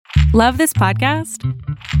Love this podcast?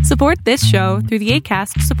 Support this show through the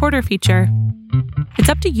Acast supporter feature. It's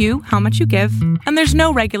up to you how much you give, and there's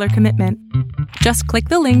no regular commitment. Just click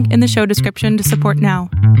the link in the show description to support now.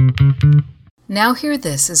 Now Hear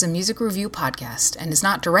This is a music review podcast and is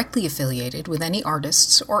not directly affiliated with any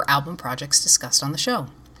artists or album projects discussed on the show.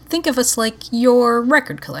 Think of us like your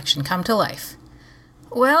record collection come to life.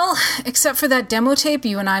 Well, except for that demo tape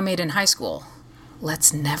you and I made in high school.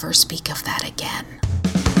 Let's never speak of that again.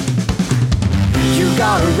 You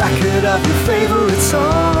got a record of your favorite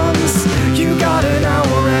songs. You got an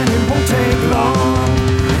hour and it won't take long.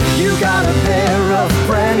 You got a pair of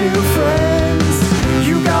brand new friends.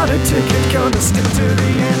 You got a ticket, gonna stick to the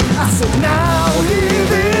end. I said, now hear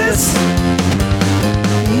this.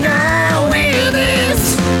 Now hear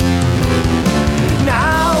this.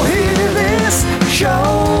 Now hear this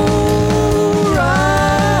show.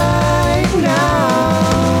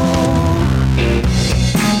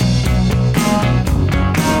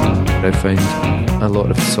 I found a lot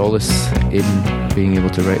of solace in being able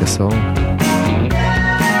to write a song.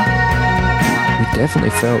 We definitely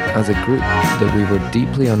felt as a group that we were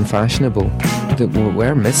deeply unfashionable, that we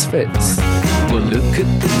were misfits. Well, look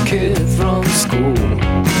at the kid from school.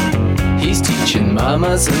 He's teaching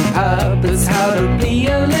mamas and papas how to be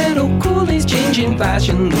a little cool. He's changing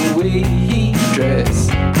fashion the way he dress.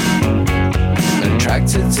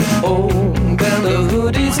 Attracted to old Bella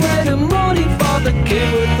hoodies, where the motive for the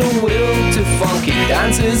kid with the will to funky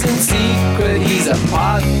dances in secret. He's a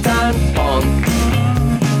part-time punk.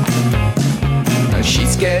 Now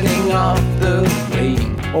she's getting off the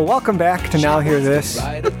plane. Well, welcome back to Now Hear This.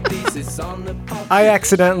 I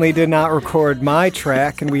accidentally did not record my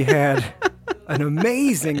track, and we had an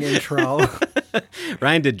amazing intro.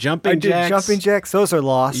 Ryan did jumping jacks. I did jumping jacks. Those are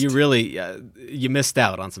lost. You really, you missed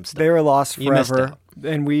out on some stuff. They were lost forever.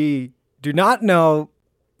 And we do not know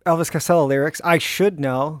Elvis Costello lyrics. I should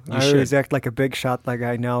know. I always act like a big shot, like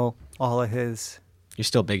I know all of his. You're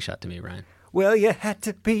still a big shot to me, Ryan. Well, you had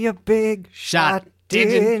to be a big shot,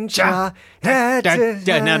 didn't ya?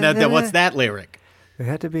 No, what's that lyric? You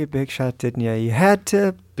had to be a big shot, didn't you? You had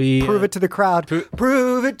to prove it to the crowd.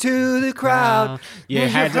 Prove it to the crowd. You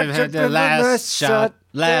had to have the last shot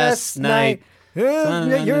last night.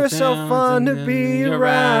 You're so fun to be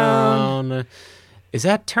around. Is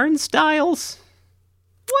that Turnstiles?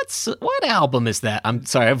 What album is that? I'm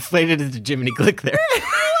sorry, I've played it into Jiminy Glick there.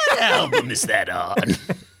 What album is that on?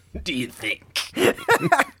 Do you think?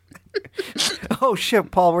 Oh shit,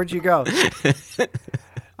 Paul, where'd you go?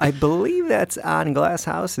 I believe that's on Glass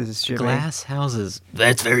Houses, Jimmy. Glass Houses.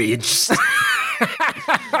 That's very interesting.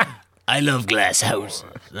 I love Glass Houses.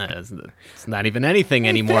 It's not even anything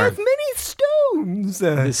anymore. There's many stones.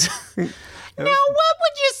 Now, what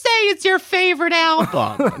would you say is your favorite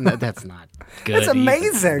album? No, that's not good. That's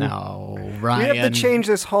amazing. No, Ryan. We have to change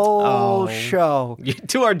this whole show.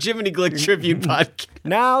 To our Jiminy Glick tribute podcast.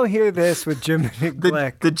 Now hear this with Jiminy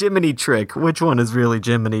Glick. The Jiminy Trick. Which one is really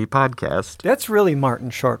Jiminy podcast? That's really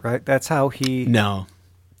Martin Short, right? That's how he... No.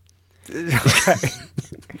 Okay.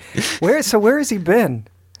 Where has he been?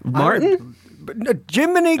 Martin?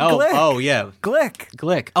 Jiminy Glick. Oh, yeah.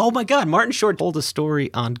 Glick. Oh, my God. Martin Short told a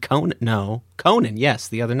story on Conan, yes,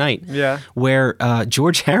 the other night. Yeah. Where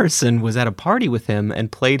George Harrison was at a party with him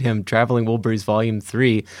and played him Traveling Wilburys Volume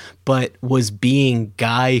 3, but was being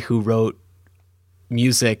guy who wrote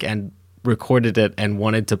music and recorded it and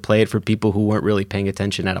wanted to play it for people who weren't really paying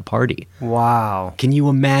attention at a party. Wow. Can you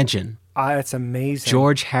imagine? That's amazing.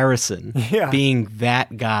 George Harrison being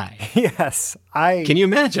that guy. Yes. Can you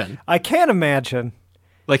imagine? I can't imagine.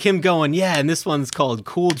 Like him going, yeah, and this one's called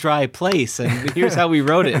Cool Dry Place, and here's how we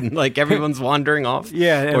wrote it. And like everyone's wandering off.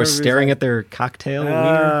 Yeah. Or staring at their cocktail.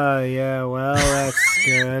 Yeah, well, that's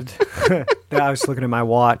good. I was looking at my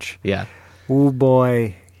watch. Yeah. Oh,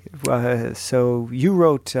 boy. So you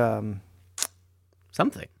wrote...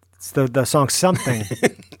 something. It's the song Something.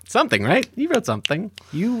 Something, right? You wrote something.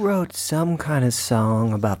 You wrote some kind of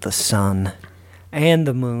song about the sun and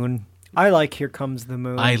the moon. I like Here Comes the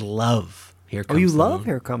Moon. I love Here Comes the Moon. Oh, you love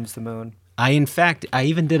Here Comes the Moon. In fact, I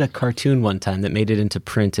even did a cartoon one time that made it into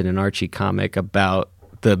print in an Archie comic about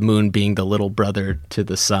the moon being the little brother to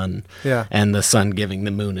the sun. Yeah. And the sun giving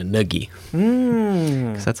the moon a noogie.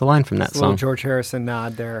 Because that's a line from that It's a little song. George Harrison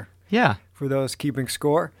nod there. Yeah. For those keeping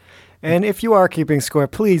score. And if you are keeping score,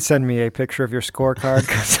 please send me a picture of your scorecard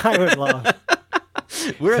because I would love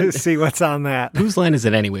to see what's on that. Whose line is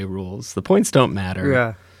it anyway, rules? The points don't matter.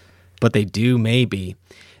 Yeah. But they do maybe.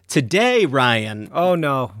 Today, Ryan. Oh,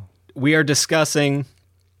 no. We are discussing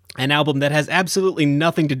an album that has absolutely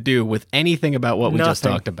nothing to do with anything about what we just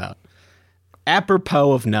talked about.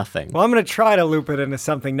 apropos of nothing. Well, I'm going to try to loop it into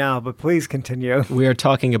something now, but please continue. We are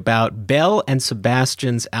talking about Belle and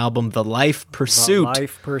Sebastian's album, The Life Pursuit. The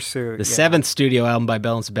Life Pursuit. The seventh studio album by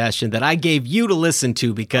Belle and Sebastian that I gave you to listen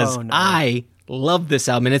to because I love this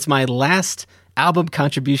album. And it's my last album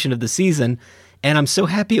contribution of the season. And I'm so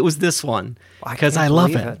happy it was this one because I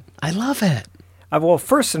love it. I love it. Well,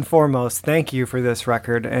 first and foremost, thank you for this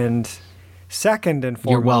record. And second and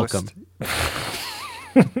foremost... You're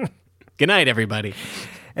welcome. Good night, everybody.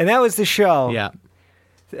 And that was the show. Yeah.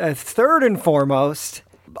 Third and foremost,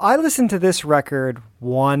 I listened to this record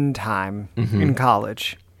one time in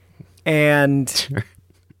college. And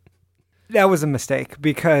that was a mistake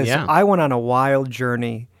because I went on a wild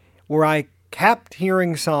journey where I kept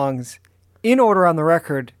hearing songs in order on the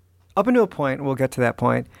record up until a point, and we'll get to that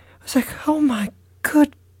point. I was like, oh my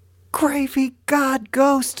good gravy, God,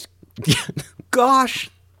 ghost, gosh.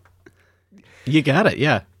 You got it,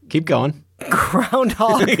 yeah. Keep going.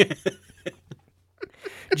 Groundhog.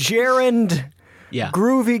 Gerund. Yeah.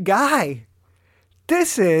 Groovy guy.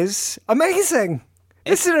 This is amazing.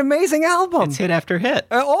 This is an amazing album. It's hit after hit.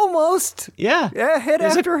 Almost. Yeah. Yeah, hit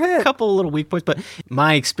after hit. A couple little weak points, but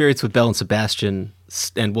my experience with Belle and Sebastian,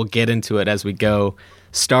 and we'll get into it as we go,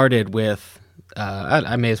 started with,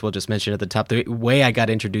 I may as well just mention at the top, the way I got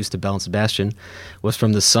introduced to Belle and Sebastian was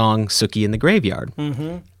from the song Sookie in the Graveyard.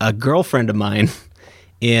 A girlfriend of mine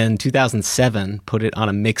in 2007 put it on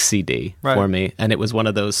a mix CD for me, and it was one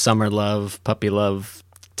of those summer love, puppy love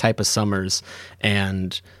type of summers,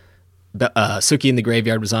 and Sookie in the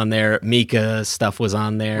Graveyard was on there, Mika stuff was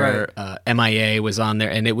on there, MIA was on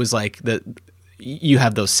there, and it was like you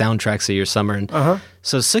have those soundtracks of your summer. And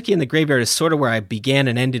so Sookie in the Graveyard is sort of where I began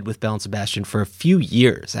and ended with Belle and Sebastian for a few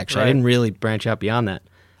years, actually. I didn't really branch out beyond that.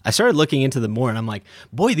 I started looking into them more, and I'm like,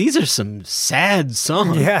 boy, these are some sad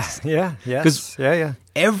songs. Yeah.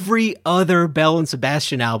 Every other Belle and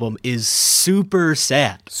Sebastian album is super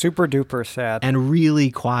sad. Super duper sad. And really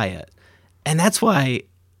quiet. And that's why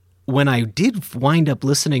when I did wind up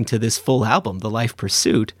listening to this full album, The Life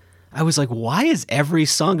Pursuit, I was like, why is every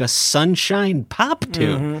song a sunshine pop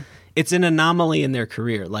tune? It's an anomaly in their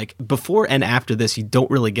career. Like, before and after this, you don't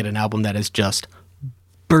really get an album that is just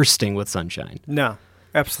bursting with sunshine. No.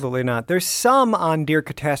 Absolutely not. There's some on Dear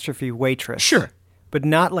Catastrophe Waitress. Sure. But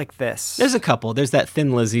not like this. There's a couple. There's that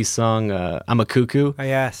Thin Lizzy song, I'm a Cuckoo. Oh,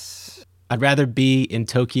 yes. I'd rather be in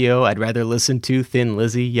Tokyo. I'd rather listen to Thin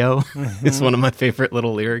Lizzy, yo. It's one of my favorite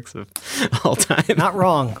little lyrics of all time. Not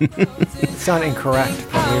wrong. It's not incorrect,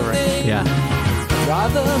 the lyric. Yeah. I'd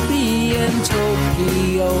rather be in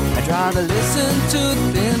Tokyo. I'd rather listen to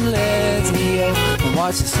Thin Lizzy, yo, and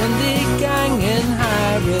watch the Sunday Gang in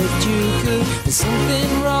Harajuku. There's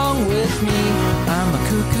something wrong with me. I'm a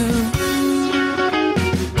cuckoo.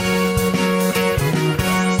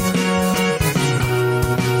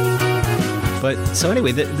 But so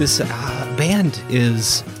anyway, this band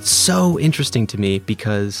is so interesting to me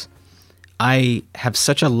because I have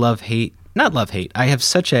such a I have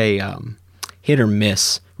such a hit or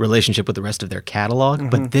miss relationship with the rest of their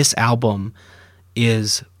catalog. But this album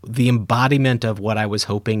is the embodiment of what I was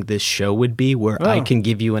hoping this show would be, where I can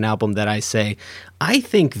give you an album that I say, I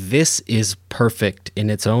think this is perfect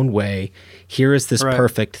in its own way. Here is this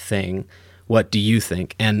perfect thing. What do you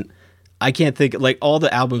think? And I can't think, like, all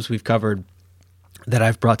the albums we've covered that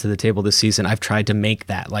I've brought to the table this season, I've tried to make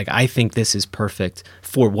that. Like, I think this is perfect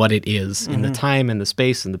for what it is in the time and the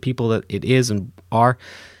space and the people that it is and are.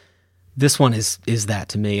 This one is that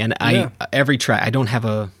to me. And every track, I don't have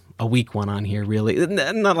a weak one on here, really.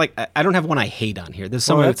 Not like, I don't have one I hate on here. There's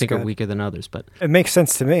some I think are weaker than others, but it makes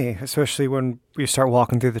sense to me, especially when you start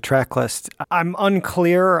walking through the track list. I'm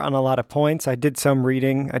unclear on a lot of points. I did some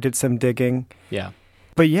reading, I did some digging. Yeah.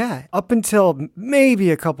 But yeah, up until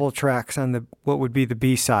maybe a couple of tracks on the what would be the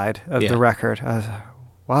B-side of the record, I was like,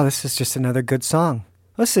 wow, this is just another good song.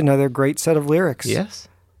 This is another great set of lyrics. Yes.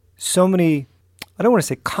 So many, I don't want to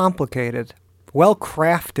say complicated,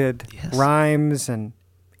 well-crafted rhymes and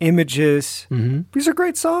images. These are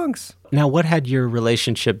great songs. Now, what had your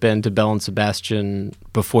relationship been to Belle and Sebastian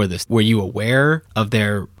before this? Were you aware of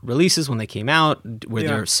their releases when they came out? Were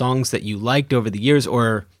there songs that you liked over the years?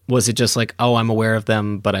 Or was it just like, oh, I'm aware of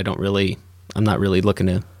them, but I'm not really looking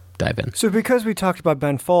to dive in? So because we talked about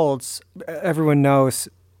Ben Folds, everyone knows,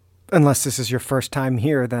 unless this is your first time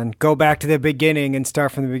here, then go back to the beginning and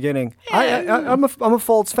start from the beginning. I'm a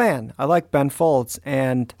Folds fan. I like Ben Folds,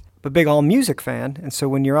 and I'm a big AllMusic fan. And so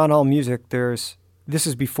when you're on AllMusic, this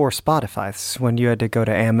is before Spotify. This is when you had to go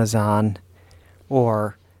to Amazon,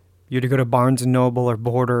 or you had to go to Barnes & Noble or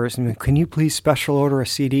Borders, and can you please special order a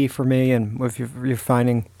CD for me? And if you're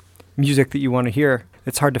finding music that you want to hear,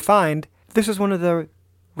 it's hard to find. this was one of the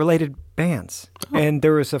related bands. And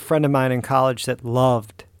there was a friend of mine in college that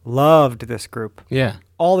loved this group. Yeah.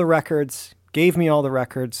 All the records, gave me all the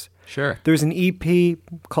records. Sure. There's an EP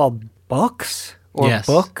called Books or Yes.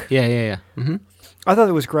 Book. Yeah. Mm-hmm. I thought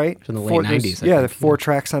it was great. From the late There's- 90s, I Yeah, think. the 4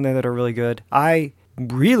 tracks on there that are really good. I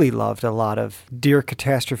really loved a lot of Dear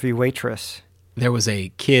Catastrophe Waitress. There was a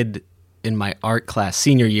kid in my art class,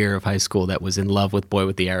 senior year of high school, that was in love with Boy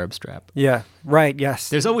with the Arab Strap. Yeah, right, yes.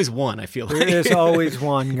 There's always one, I feel like. There's always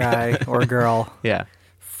one guy or girl Yeah.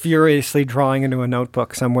 furiously drawing into a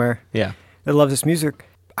notebook somewhere Yeah. that loves this music.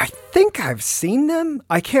 I think I've seen them.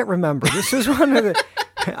 I can't remember. This is one of the.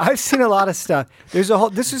 I've seen a lot of stuff. There's a whole.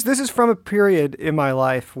 This is from a period in my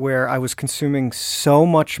life where I was consuming so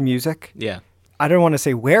much music. Yeah. I don't want to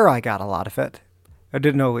say where I got a lot of it. I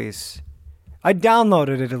didn't always. I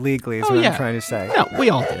downloaded it illegally. Is what I'm trying to say. No, we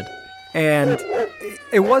all did. And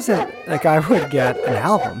it wasn't like I would get an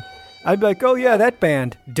album. I'd be like, oh yeah, that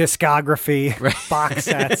band, discography, box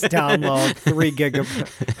sets, download, 3 gig of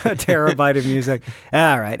a terabyte of music.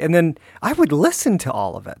 All right. And then I would listen to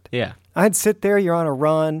all of it. Yeah. I'd sit there, you're on a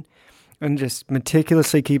run, and just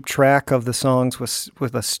meticulously keep track of the songs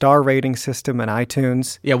with a star rating system and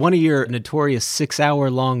iTunes. Yeah, one of your notorious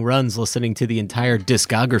 6-hour-long runs listening to the entire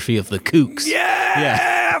discography of the Kooks.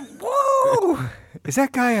 Yeah! Woo! Is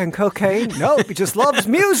that guy on cocaine? Nope, he just loves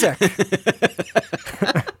music.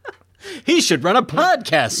 He should run a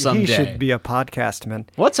podcast someday. He should be a podcast man.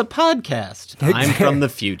 What's a podcast? I'm from the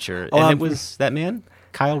future. And it was that man?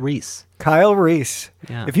 Kyle Reese. Kyle Reese.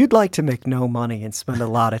 Yeah. If you'd like to make no money and spend a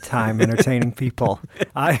lot of time entertaining people,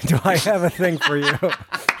 I have a thing for you.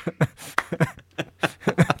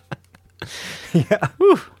 Yeah.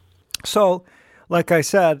 Whew. So, like I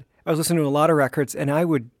said, I was listening to a lot of records, and I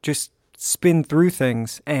would just spin through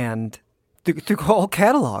things and through whole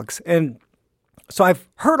catalogs. And so I've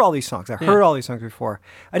heard all these songs. I've heard all these songs before.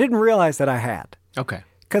 I didn't realize that I had, Okay.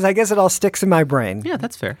 because I guess it all sticks in my brain. Yeah,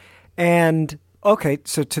 that's fair. And okay,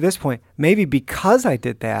 so to this point, maybe because I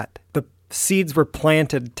did that, the seeds were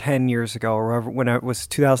planted 10 years ago, or when it was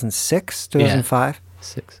 2006, 2005,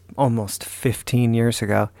 6. almost 15 years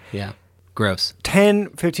ago. Yeah. Gross.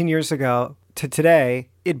 10, 15 years ago to today,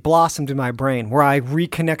 it blossomed in my brain where I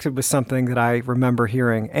reconnected with something that I remember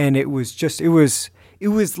hearing. And it was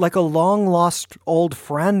like a long lost old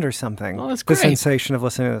friend or something. Oh, that's The great. sensation of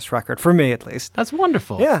listening to this record, for me at least. That's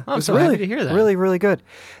wonderful. Yeah, I'm it was so really, happy to hear that. Really, really good.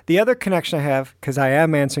 The other connection I have, because I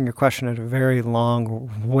am answering your question in a very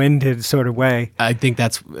long-winded sort of way. I think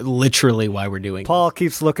that's literally why we're doing Paul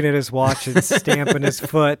keeps looking at his watch and stamping his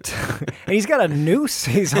foot, and he's got a noose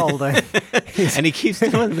he's holding. it. And he keeps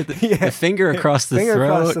doing it with the finger across the Finger throat.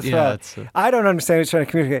 across the Yeah, throat. it's, I don't understand what he's trying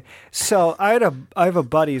to communicate. So I have a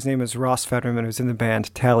buddy, his name is Ross Fetterman, who's in the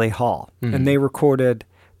band Tally Hall. And they recorded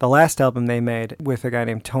the last album they made with a guy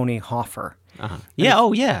named Tony Hoffer. yeah.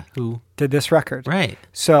 Oh, yeah. Who? Did this record. Right.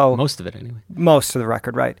 So Most of it, anyway. most of the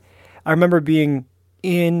record, right. I remember being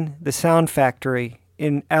in the Sound Factory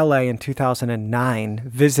in LA in 2009,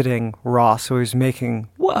 visiting Ross, who was making,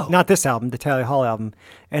 Whoa. not this album, the Tally Hall album,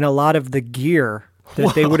 and a lot of the gear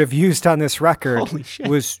that they would have used on this record Holy shit.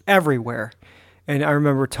 was everywhere. And I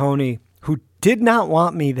remember Tony, who did not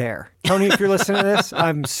want me there. Tony, if you're listening to this,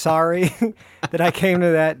 I'm sorry that I came to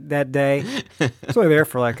that day. I was only there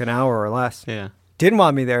for like an hour or less. Yeah. Didn't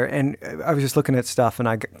want me there, and I was just looking at stuff, and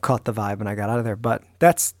I caught the vibe, and I got out of there. But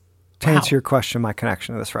that's, to answer your question, my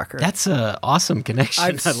connection to this record. That's an awesome connection.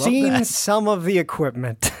 I've I love seen that. some of the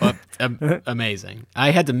equipment. Amazing.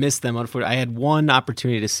 I had to miss them. Unfortunately, I had one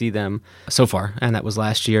opportunity to see them so far, and that was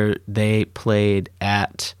last year. They played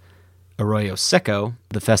at Arroyo Seco,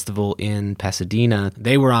 the festival in Pasadena.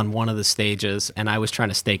 They were on one of the stages, and I was trying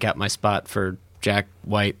to stake out my spot for Jack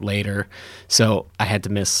White later, so I had to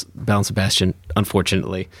miss Belle and Sebastian,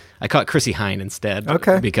 unfortunately. I caught Chrissy Hine instead,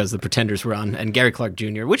 Okay. because the Pretenders were on, and Gary Clark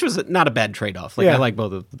Jr., which was not a bad trade-off. Like, Yeah. I like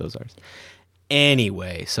both of those artists.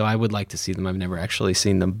 Anyway, so I would like to see them. I've never actually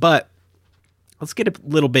seen them, but let's get a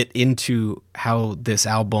little bit into how this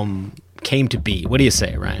album came to be. What do you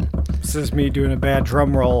say, Ryan? This is me doing a bad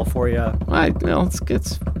drum roll for you.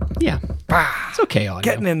 It's okay audio.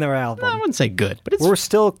 Getting in their album. I wouldn't say good, but it's We're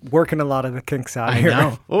still working a lot of the kinks out I here.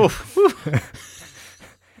 know. Oof.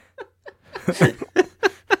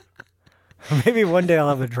 Maybe one day I'll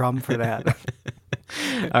have a drum for that.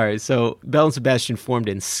 All right, so Belle and Sebastian formed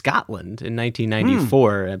in Scotland in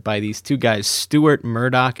 1994 by these two guys, Stuart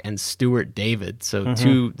Murdoch and Stuart David. So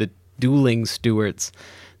the dueling Stewarts.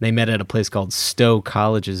 They met at a place called Stowe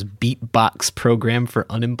College's Beatbox program for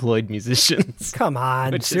unemployed musicians. Come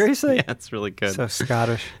on, seriously? Yeah, it's really good. So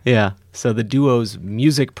Scottish. Yeah. So the duo's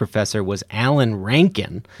music professor was Alan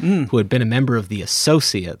Rankin, who had been a member of the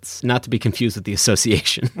Associates, not to be confused with the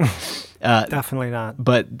Association. Definitely not.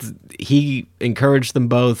 But he encouraged them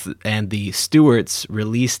both, and the Stewarts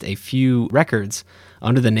released a few records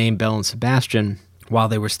under the name Belle and Sebastian while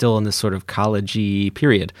they were still in this sort of college-y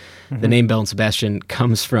period. The name Belle and Sebastian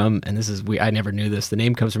comes from, and this is I never knew this, the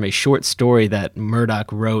name comes from a short story that Murdoch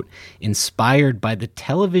wrote inspired by the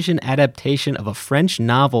television adaptation of a French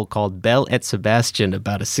novel called Belle et Sebastian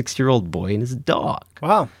about a 6-year-old boy and his dog.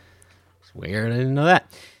 Wow. It's weird, I didn't know that.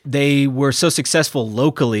 They were so successful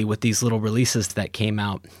locally with these little releases that came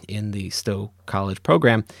out in the Stowe College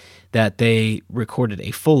program that they recorded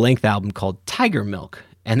a full-length album called Tiger Milk,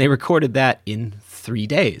 and they recorded that in 3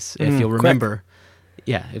 days, if you'll remember. Quick.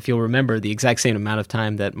 Yeah, if you'll remember the exact same amount of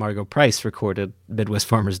time that Margot Price recorded Midwest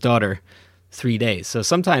Farmer's Daughter, 3 days. So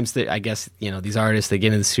sometimes, I guess, these artists, they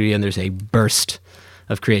get in the studio and there's a burst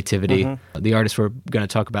of creativity. The artist we're going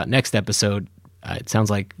to talk about next episode, it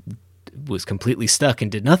sounds like was completely stuck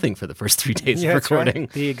and did nothing for the first 3 days of recording.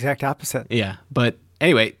 Right. The exact opposite. Yeah, but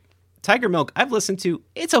anyway, Tiger Milk, I've listened to.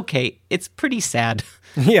 It's okay. It's pretty sad.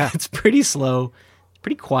 Yeah. It's pretty slow.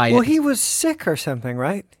 Pretty quiet. Well, he was sick or something,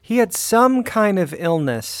 right? He had some kind of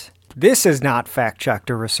illness. This is not fact-checked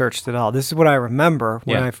or researched at all. This is what I remember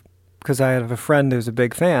because I have a friend who's a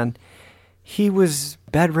big fan. He was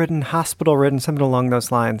bedridden, hospital-ridden, something along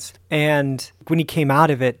those lines. And when he came out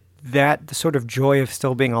of it, the sort of joy of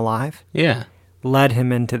still being alive led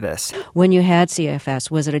him into this. When you had CFS,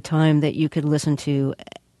 was it a time that you could listen to,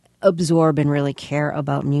 absorb, and really care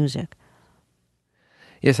about music?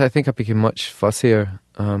 Yes, I think I became much fussier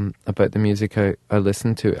about the music I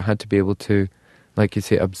listened to. It had to be able to, like you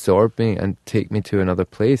say, absorb me and take me to another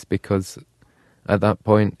place, because at that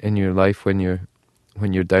point in your life when you're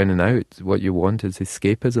down and out, what you want is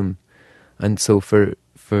escapism. And so for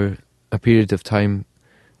a period of time,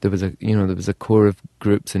 there was a core of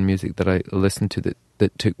groups and music that I listened to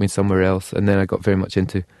that took me somewhere else, and then I got very much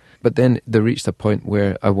into. But then there reached a point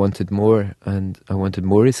where I wanted more, and I wanted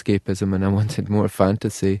more escapism, and I wanted more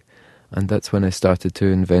fantasy, and that's when I started to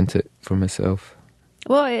invent it for myself.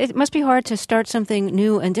 Well, it must be hard to start something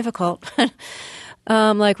new and difficult,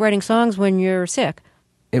 like writing songs when you're sick.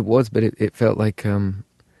 It was, but it felt like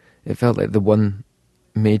the one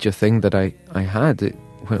major thing that I had.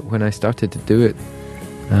 When I started to do it,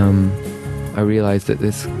 I realized that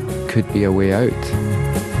this could be a way out.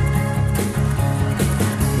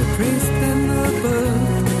 Priest in the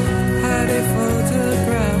book had a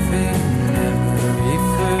photographic memory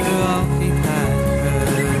for all he had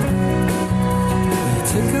heard. He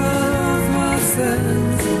took all of my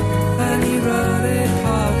sins and he wrote a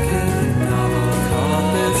pocket novel called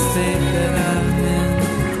The State That I'm in.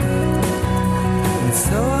 And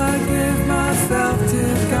so I give myself to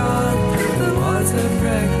God. There was a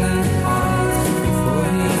pregnant pause before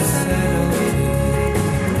he said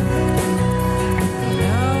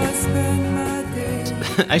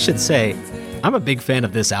I should say, I'm a big fan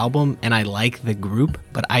of this album, and I like the group,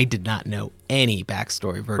 but I did not know any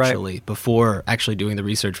backstory virtually before actually doing the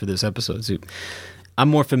research for this episode. So I'm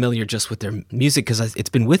more familiar just with their music because it's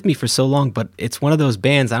been with me for so long, but it's one of those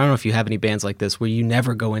bands, I don't know if you have any bands like this, where you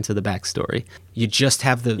never go into the backstory. You just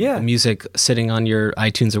have the music sitting on your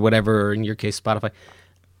iTunes or whatever, or in your case, Spotify.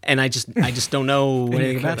 And I just don't know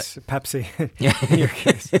anything about it. Pepsi. In your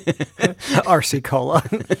case. RC Cola.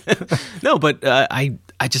 No, but I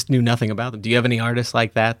just knew nothing about them. Do you have any artists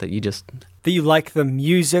like that you just... That you like the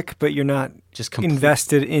music, but you're not just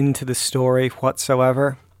invested into the story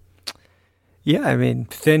whatsoever? Yeah, I mean,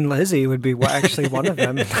 Thin Lizzy would be actually one of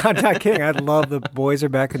them. I'm not kidding. I love the Boys Are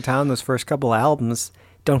Back in Town, those first couple albums.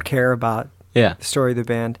 Don't care about the story of the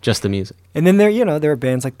band. Just the music. And then there are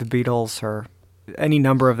bands like the Beatles or any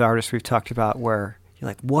number of the artists we've talked about where you're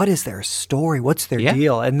like, what is their story? What's their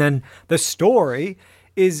deal? And then the story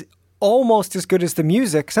is almost as good as the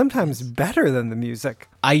music, sometimes better than the music.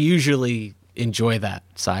 I usually enjoy that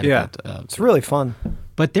side of it. It's really fun.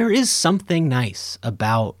 But there is something nice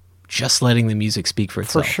about just letting the music speak for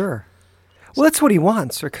itself. For sure. Well, that's what he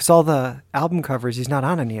wants, because all the album covers, he's not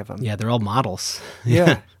on any of them. Yeah, they're all models.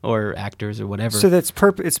 Yeah. Or actors or whatever. So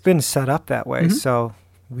it's been set up that way. Mm-hmm. So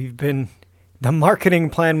the marketing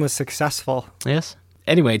plan was successful. Yes.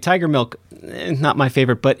 Anyway, Tiger Milk, not my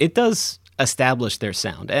favorite, but it does establish their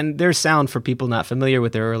sound. And their sound, for people not familiar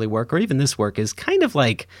with their early work, or even this work, is kind of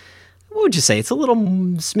like, what would you say? It's a little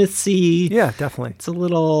Smithsy. Yeah, definitely. It's a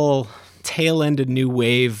little tail-ended new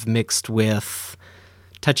wave mixed with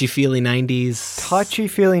touchy-feely 90s.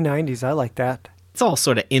 Touchy-feely 90s. I like that. It's all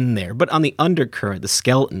sort of in there. But on the undercurrent, the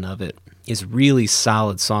skeleton of it is really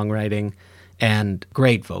solid songwriting and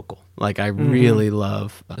great vocal. Like, I really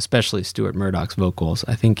love, especially Stuart Murdoch's vocals.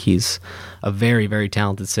 I think he's a very, very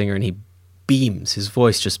talented singer, and he beams. His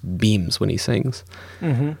voice just beams when he sings.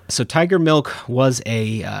 So Tiger Milk was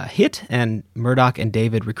a hit, and Murdoch and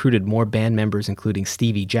David recruited more band members, including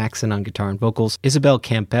Stevie Jackson on guitar and vocals, Isabel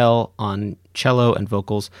Campbell on cello and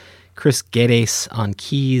vocals, Chris Geddes on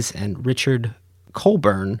keys, and Richard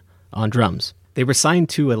Colburn on drums. They were signed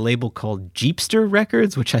to a label called Jeepster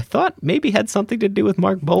Records, which I thought maybe had something to do with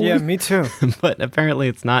Mark Bolan. Yeah, me too. But apparently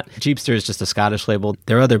it's not. Jeepster is just a Scottish label.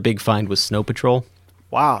 Their other big find was Snow Patrol.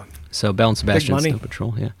 Wow. So Belle and Sebastian, money. Snow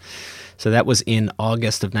Patrol, yeah. So that was in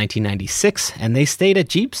August of 1996, and they stayed at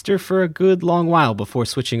Jeepster for a good long while before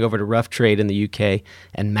switching over to Rough Trade in the UK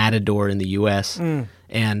and Matador in the US.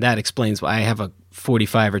 And that explains why I have a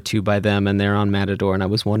 45 or 2 by them, and they're on Matador, and I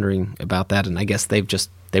was wondering about that, and I guess they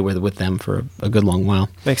were with them for a good long while.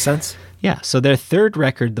 Makes sense. Yeah, so their third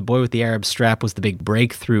record, The Boy with the Arab Strap, was the big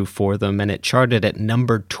breakthrough for them, and it charted at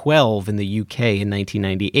number 12 in the UK in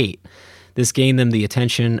 1998. This gained them the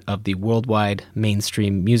attention of the worldwide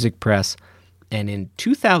mainstream music press, and in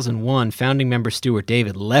 2001, founding member Stuart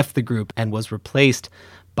David left the group and was replaced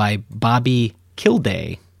by Bobby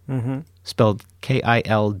Kilday, spelled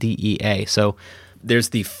Kildea. So there's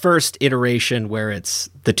the first iteration where it's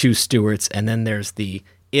the two Stewarts, and then there's the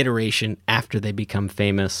iteration after they become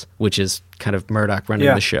famous, which is kind of Murdoch running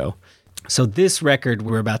the show. So this record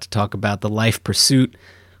we're about to talk about, The Life Pursuit,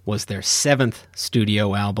 was their 7th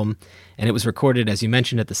studio album, and it was recorded, as you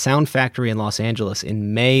mentioned, at the Sound Factory in Los Angeles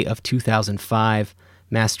in May of 2005,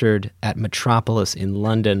 mastered at Metropolis in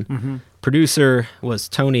London. Producer was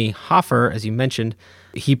Tony Hoffer, as you mentioned.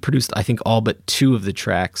 He produced, I think, all but 2 of the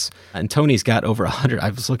tracks. And Tony's got over 100, I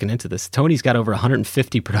was looking into this, Tony's got over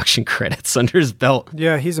 150 production credits under his belt.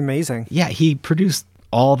 Yeah, he's amazing. Yeah, he produced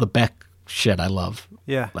all the Beck shit I love.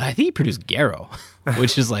 Yeah. I think he produced Garrow,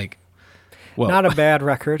 which is like, whoa. Not a bad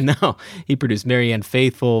record. No, he produced Marianne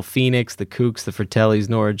Faithfull, Phoenix, The Kooks, The Fratellis,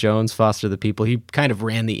 Nora Jones, Foster the People. He kind of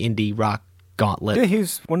ran the indie rock gauntlet. Yeah,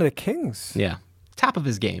 he's one of the kings. Yeah, top of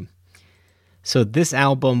his game. So this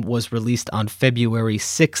album was released on February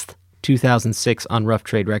 6th, 2006 on Rough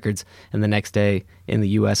Trade Records, and the next day in the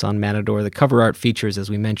U.S. on Matador. The cover art features, as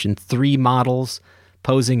we mentioned, 3 models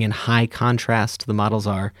posing in high contrast. The models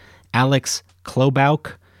are Alex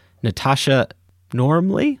Klobauk, Natasha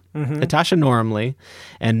Normley,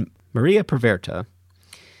 and Maria Perverta.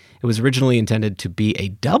 It was originally intended to be a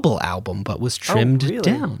double album, but was trimmed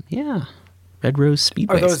down. Yeah. Red Rose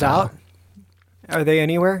Speedway Are those style. out? Are they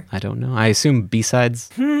anywhere? I don't know. I assume B-sides.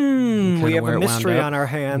 We have a mystery on our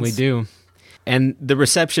hands. We do. And the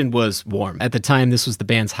reception was warm. At the time, this was the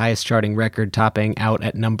band's highest charting record, topping out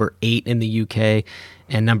at number 8 in the UK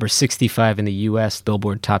and number 65 in the US,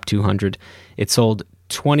 Billboard Top 200. It sold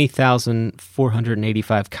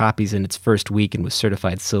 20,485 copies in its first week and was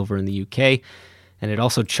certified silver in the UK. And it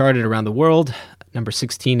also charted around the world, number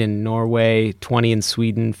 16 in Norway, 20 in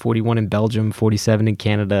Sweden, 41 in Belgium, 47 in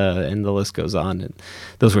Canada, and the list goes on. And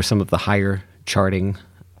those were some of the higher charting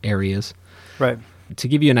areas. Right. To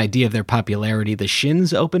give you an idea of their popularity, the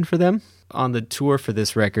Shins opened for them on the tour for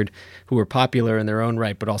this record, who were popular in their own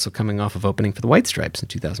right, but also coming off of opening for the White Stripes in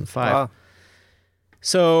 2005. Wow.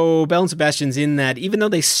 So Belle and Sebastian's in that, even though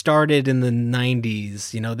they started in the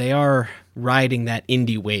 90s, they are riding that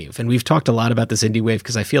indie wave. And we've talked a lot about this indie wave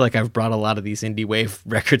because I feel like I've brought a lot of these indie wave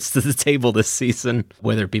records to the table this season,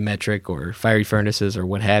 whether it be Metric or Fiery Furnaces or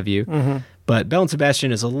what have you. But Belle and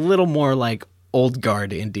Sebastian is a little more like old guard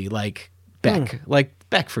indie, like Beck. Like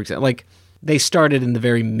Beck, for example. Like they started in the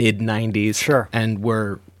very mid-90s and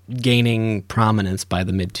were gaining prominence by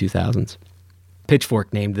the mid-2000s.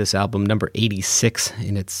 Pitchfork named this album number 86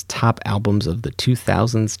 in its top albums of the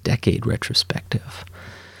 2000s decade retrospective.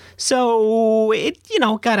 So it,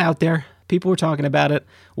 got out there. People were talking about it.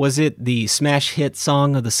 Was it the smash hit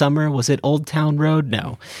song of the summer? Was it Old Town Road?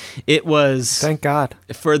 No. It was, thank God,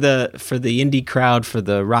 for the indie crowd, for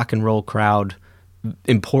the rock and roll crowd,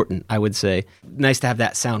 important, I would say. Nice to have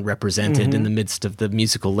that sound represented in the midst of the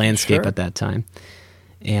musical landscape at that time.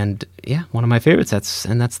 And yeah, one of my favorites.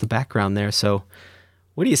 That's the background there. So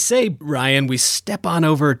what do you say, Ryan? We step on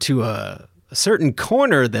over to a certain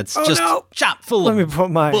corner that's chock full of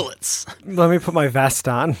bullets. Let me put my vest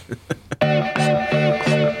on.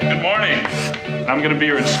 Good morning. I'm going to be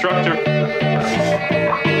your instructor.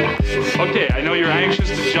 Okay, I know you're anxious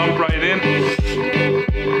to jump right in.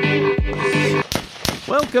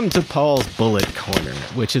 Welcome to Paul's Bullet Corner,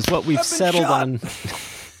 which is what we've settled on.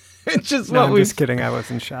 It's just No, what I'm we just kidding. I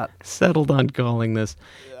wasn't shot. settled on calling this.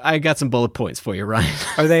 I got some bullet points for you, Ryan.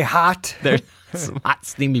 Are they hot? They're some hot,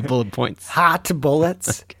 steamy bullet points. Hot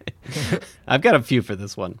bullets? I've got a few for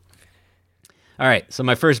this one. All right, so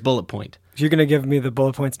my first bullet point. You're going to give me the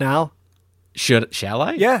bullet points now? Shall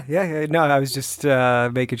I? Yeah. No, I was just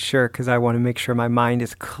making sure because I want to make sure my mind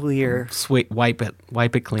is clear. Sweet, wipe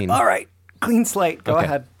it clean. All right. Clean slate. Go Okay.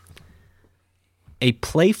 ahead. A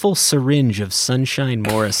playful syringe of Sunshine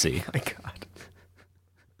Morrissey. My God.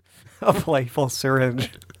 A playful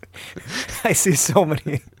syringe. I see so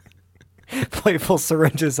many playful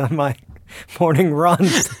syringes on my morning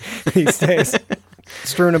runs these days,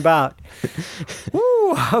 strewn about.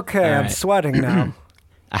 Woo, okay, I'm right. sweating now.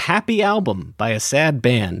 A happy album by a sad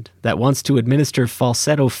band that wants to administer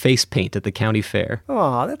falsetto face paint at the county fair.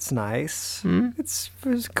 Oh, that's nice. It's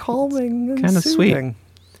calming and Kinda sweet. soothing.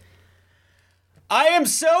 I am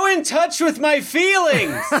so in touch with my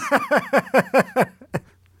feelings.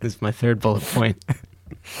 This is my third bullet point.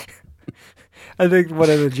 I think one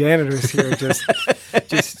of the janitors here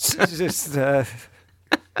just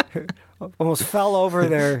almost fell over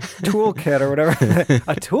their toolkit or whatever.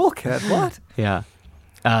 A toolkit? What? Yeah.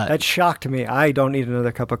 That shocked me. I don't need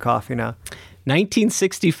another cup of coffee now.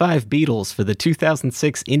 1965 Beatles for the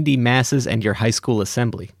 2006 Indy Masses and your high school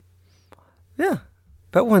assembly. Yeah,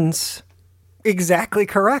 that one's exactly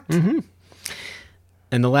correct. Mm-hmm.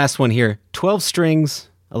 And the last one here, 12 strings,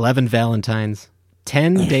 11 valentines,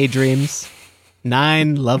 10 daydreams,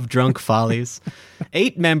 9 love-drunk follies,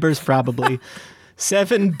 8 members probably,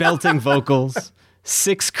 7 belting vocals,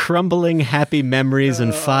 6 crumbling happy memories,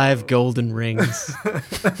 and 5 golden rings.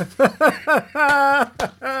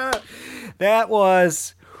 That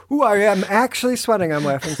was... Ooh, I am actually sweating. I'm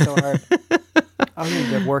laughing so hard. I need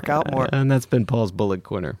to work out more. And that's been Paul's Bullet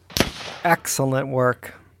Corner. Excellent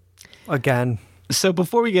work. Again. So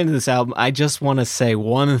before we get into this album, I just want to say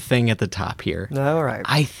one thing at the top here. All right.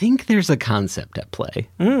 I think there's a concept at play.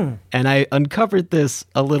 And I uncovered this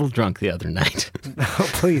a little drunk the other night. Oh,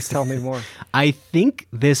 please tell me more. I think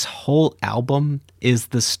this whole album is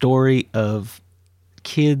the story of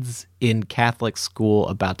kids in Catholic school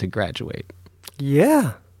about to graduate.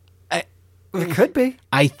 Yeah. It could be.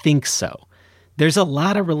 I think so. There's a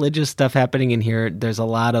lot of religious stuff happening in here. There's a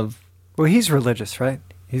lot of... Well, he's religious, right?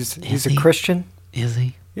 He's Is a he? Christian. Is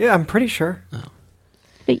he? Yeah, I'm pretty sure.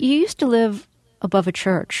 But you used to live above a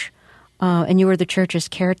church, and you were the church's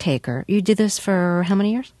caretaker. You did this for how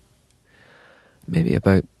many years? Maybe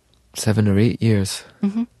about 7 or 8 years.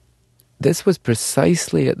 Mm-hmm. This was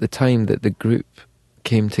precisely at the time that the group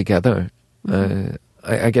came together.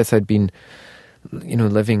 I guess I'd been,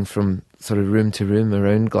 living from sort of room to room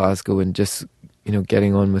around Glasgow and just,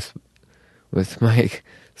 getting on with my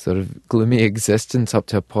sort of gloomy existence up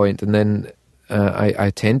to a point. And then I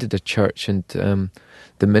attended a church, and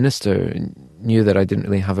the minister knew that I didn't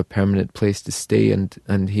really have a permanent place to stay,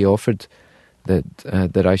 and he offered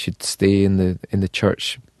that I should stay in the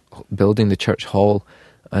church building, the church hall,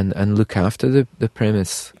 and look after the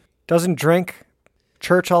premise. Doesn't drink,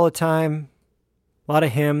 church all the time, a lot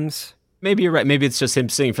of hymns. Maybe you're right. Maybe it's just him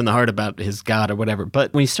singing from the heart about his God or whatever.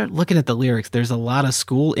 But when you start looking at the lyrics, there's a lot of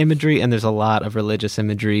school imagery and there's a lot of religious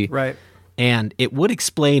imagery. Right. And it would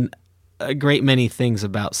explain a great many things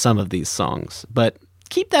about some of these songs. But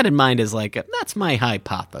keep that in mind as that's my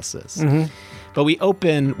hypothesis. Mm-hmm. But we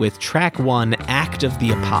open with track 1, Act of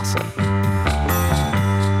the Apostle.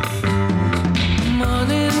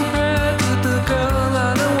 Morning bread with the girl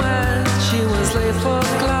on the west. She was late for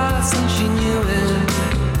class and she knew it.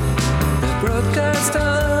 The broadcast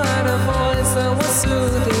had a voice that was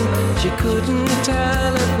soothing. She couldn't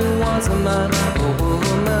tell if it was a man or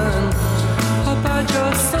woman. Her badge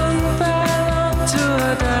or son fell onto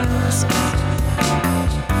her desk.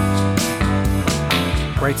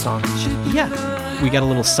 Great song. Yeah. We got a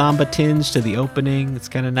little samba tinge to the opening. It's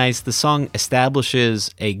kind of nice. The song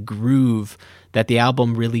establishes a groove that the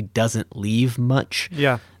album really doesn't leave much.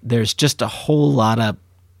 Yeah. There's just a whole lot of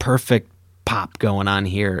perfect pop going on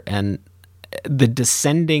here. And the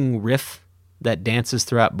descending riff that dances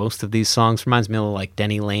throughout most of these songs reminds me a little like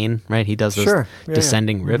Denny Lane, right? He does those Sure. Yeah,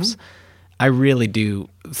 descending riffs. I really do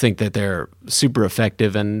think that they're super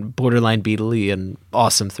effective and borderline Beatle-y and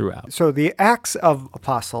awesome throughout. So the Acts of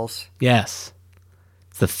Apostles, Yes.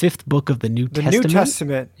 It's the 5th book of the New the Testament. New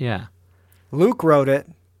Testament, Yeah. Luke wrote it.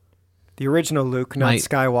 The original Luke, not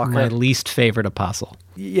Skywalker. My least favorite apostle.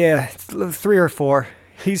 Yeah, 3 or 4.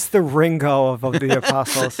 He's the Ringo of the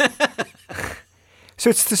apostles. So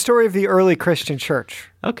it's the story of the early Christian church.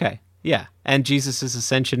 Okay. Yeah, and Jesus'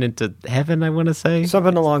 ascension into heaven, I want to say.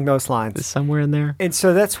 Something along those lines. Is somewhere in there. And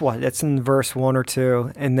so that's what? That's in verse 1 or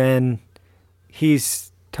 2. And then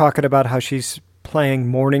he's talking about how she's playing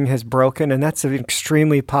Morning Has Broken, and that's an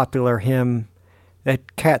extremely popular hymn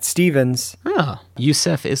that Cat Stevens... Oh,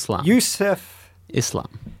 Yusuf Islam.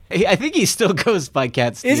 Islam. I think he still goes by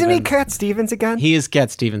Cat Stevens. Isn't he Cat Stevens again? He is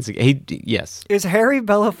Cat Stevens again. Yes. Is Harry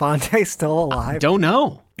Belafonte still alive? Don't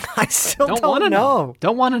know. I still don't want to know.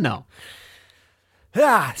 Don't want to know.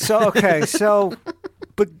 Yeah, so,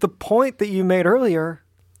 but the point that you made earlier,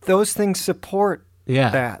 those things support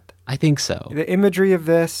that. I think so. The imagery of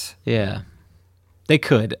this. Yeah. They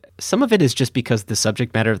could. Some of it is just because the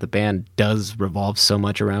subject matter of the band does revolve so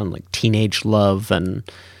much around like teenage love and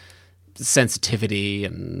sensitivity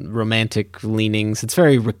and romantic leanings. It's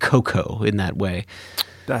very Rococo in that way.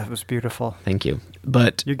 That was beautiful. Thank you.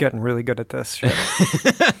 But you're getting really good at this shit.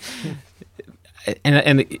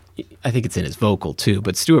 and I think it's in his vocal too,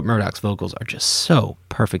 but Stuart Murdoch's vocals are just so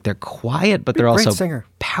perfect. They're quiet, but they're also singer.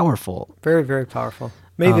 Powerful. Very, very powerful.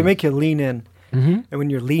 They make you lean in. Mm-hmm. And when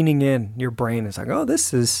you're leaning in, your brain is like, oh,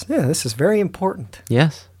 this is very important.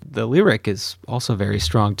 Yes. The lyric is also very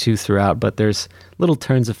strong too throughout, but there's little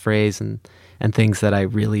turns of phrase and things that I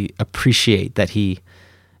really appreciate that he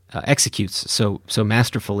executes so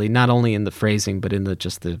masterfully, not only in the phrasing, but in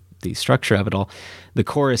the structure of it all. The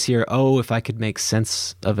chorus here, oh, if I could make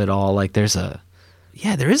sense of it all, like there is a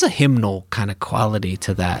hymnal kind of quality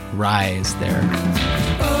to that rise there.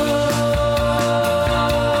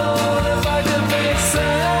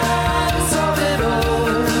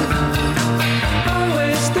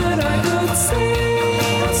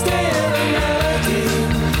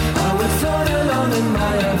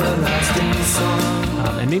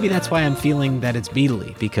 Maybe that's why I'm feeling that it's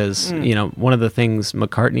Beatley, because, one of the things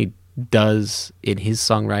McCartney does in his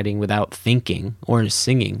songwriting without thinking, or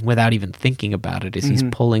singing without even thinking about it, is he's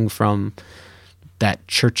pulling from that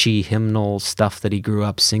churchy hymnal stuff that he grew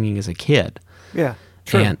up singing as a kid. Yeah,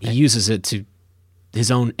 true. And he uses it to his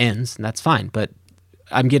own ends, and that's fine. But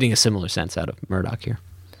I'm getting a similar sense out of Murdoch here.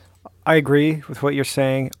 I agree with what you're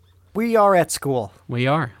saying. We are at school. We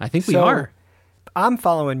are. I think we are. I'm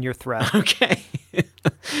following your thread. Okay.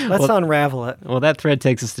 Let's unravel it. Well, that thread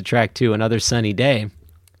takes us to track 2, Another Sunny Day.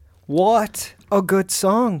 What a good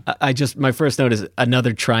song. My first note is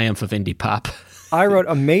another triumph of indie pop. I wrote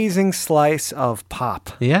amazing slice of pop.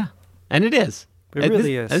 Yeah, and it is. It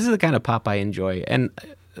really is. This is the kind of pop I enjoy. And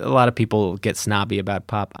a lot of people get snobby about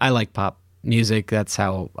pop. I like pop music. That's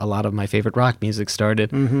how a lot of my favorite rock music started.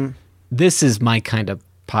 Mm-hmm. This is my kind of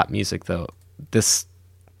pop music, though. This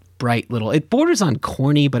bright little, it borders on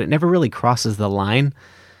corny, but it never really crosses the line.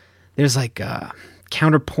 There's like a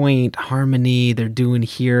counterpoint harmony they're doing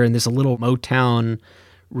here, and there's a little Motown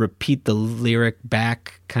repeat the lyric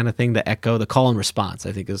back kind of thing, the echo, the call and response,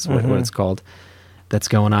 I think is what it's called, that's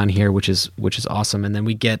going on here, which is awesome. And then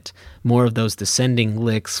we get more of those descending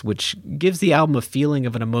licks, which gives the album a feeling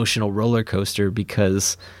of an emotional roller coaster,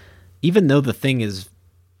 because even though the thing is,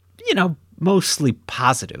 mostly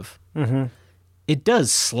positive, it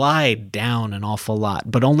does slide down an awful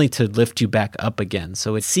lot, but only to lift you back up again.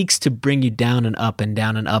 So it seeks to bring you down and up,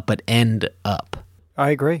 but end up. I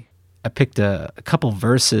agree. I picked a couple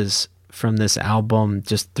verses from this album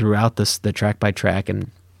just throughout the track by track,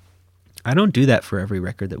 and I don't do that for every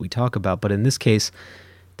record that we talk about, but in this case,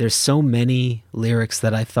 there's so many lyrics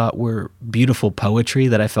that I thought were beautiful poetry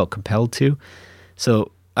that I felt compelled to.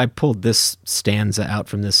 So I pulled this stanza out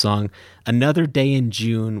from this song. Another day in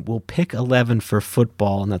June, we'll pick 11 for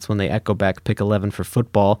football. And that's when they echo back, pick 11 for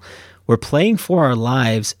football. We're playing for our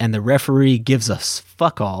lives, and the referee gives us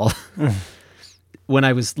fuck all. When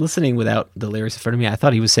I was listening without the lyrics in front of me, I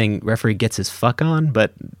thought he was saying referee gets his fuck on,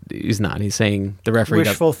 but he's not. He's saying the referee...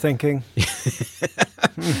 Wishful thinking.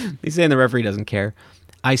 He's saying the referee doesn't care.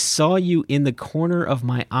 I saw you in the corner of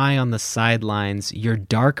my eye on the sidelines. Your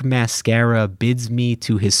dark mascara bids me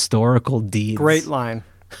to historical deeds. Great line.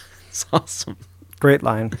 It's awesome. Great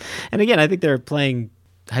line. And again, I think they're playing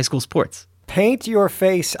high school sports. Paint your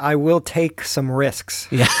face, I will take some risks.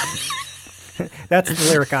 Yeah. That's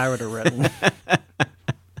the lyric I would have written.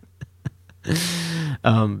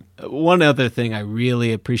 One other thing I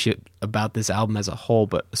really appreciate about this album as a whole,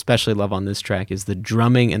 but especially love on this track, is the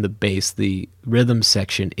drumming and the bass. The rhythm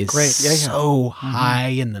section is so high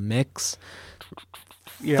in the mix.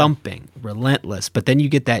 Yeah. Thumping, relentless. But then you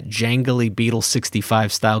get that jangly Beatles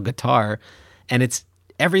 65 style guitar, and it's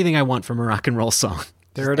everything I want from a rock and roll song.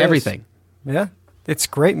 There it everything. is. Yeah. It's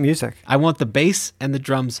great music. I want the bass and the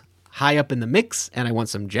drums high up in the mix, and I want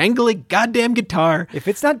some jangly goddamn guitar. If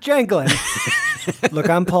it's not jangling, look,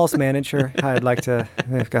 I'm Paul's manager. I'd like to.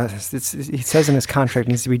 He says in his contract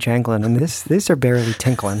it needs to be jangling, and these are barely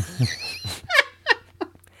tinkling.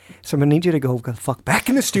 So I'm gonna need you to go the fuck back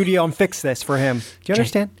in the studio and fix this for him. Do you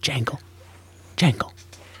understand? Jangle.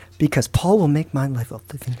 Because Paul will make my life a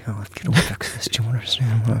living hell if you don't fix this. Do you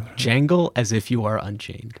understand? Jangle as if you are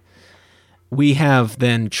unchained. We have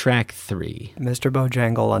then track 3. Mr.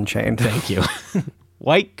 Bojangle Unchained. Thank you.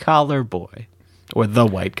 White Collar Boy, or The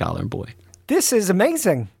White Collar Boy. This is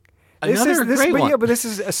amazing. Another great one. Yeah, but this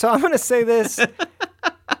is, so I'm going to say this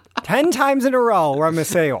 10 times in a row where I'm going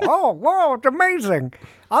to say, oh, whoa, it's amazing.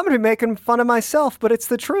 I'm going to be making fun of myself, but it's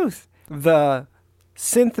the truth. The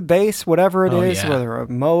synth bass, whatever it is, whether a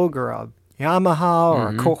Moog or a Yamaha or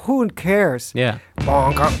a who cares? Yeah.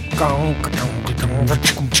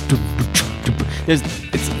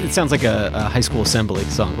 It sounds like a high school assembly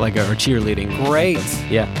song, like a cheerleading. Great.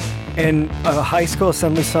 Yeah. And a high school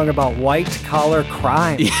assembly song about white-collar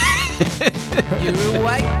crime. You're a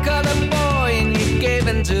white-collar boy and you gave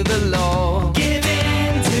in to the law. Give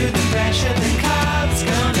in to the pressure, the cops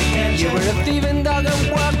gonna catch you. You were a thieving dog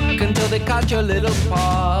at work until they caught your little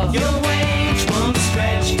paw. Your wage won't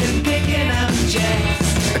stretch, you're picking up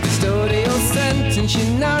checks. A custodial sentence you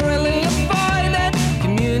narrowly avoided.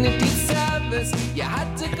 Community service, you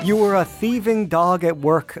had to go. You were a thieving dog at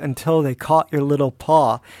work until they caught your little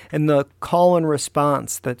paw. And the call and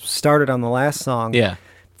response that started on the last song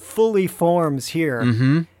fully forms here.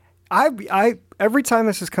 Mm-hmm. I every time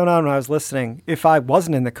this has come on when I was listening, if I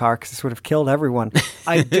wasn't in the car, because this would have killed everyone,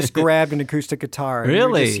 I just grabbed an acoustic guitar.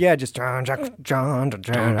 Really? Just I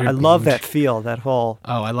love that feel, that whole...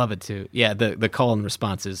 Oh, I love it too. Yeah, the call and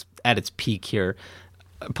response is at its peak here.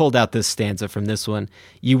 I pulled out this stanza from this one.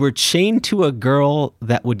 You were chained to a girl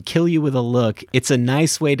that would kill you with a look. It's a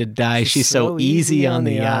nice way to die. She's so easy on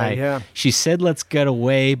the eye. Yeah. She said, let's get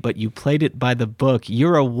away, but you played it by the book.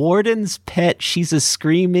 You're a warden's pet. She's a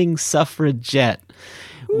screaming suffragette.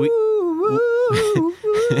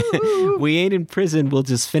 We ain't in prison. We'll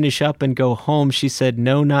just finish up and go home. She said,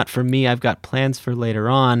 no, not for me. I've got plans for later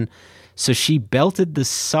on. So she belted the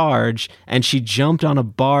Sarge, and she jumped on a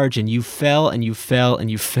barge, and you fell, and you fell,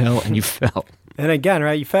 and you fell, and you fell. And again,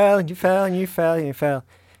 right? You fell, and you fell, and you fell, and you fell.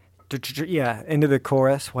 Yeah, into the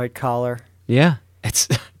chorus, white collar. Yeah.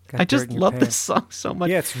 I just love this song so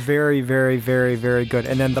much. Yeah, it's very, very, very, very good.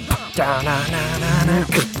 And then the...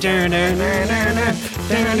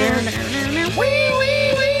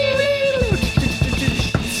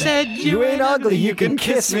 Said you ain't ugly, you can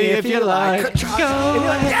kiss me if you like. Go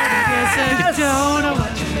ahead,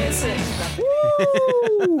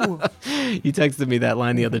 You texted me that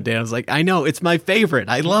line the other day. I was like, I know, it's my favorite.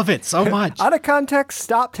 I love it so much. Out of context,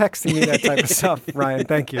 stop texting me that type of stuff, Ryan.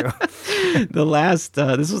 Thank you. This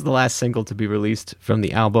was the last single to be released from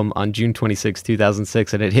the album on June 26,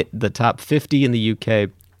 2006, and it hit the top 50 in the UK.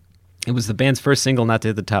 It was the band's first single not to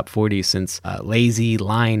hit the top 40 since Lazy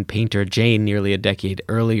Line Painter Jane nearly a decade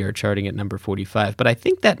earlier, charting at number 45. But I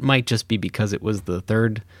think that might just be because it was the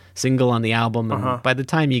third single on the album. And by the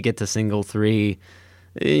time you get to single 3,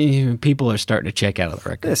 people are starting to check out of the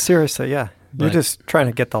record. Yeah, seriously, yeah. You're just trying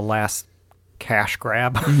to get the last cash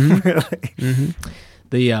grab, really. Mm-hmm.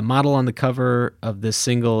 The model on the cover of this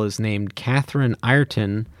single is named Catherine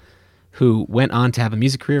Ireton, who went on to have a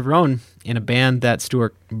music career of her own in a band that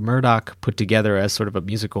Stuart Murdoch put together as sort of a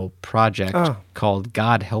musical project called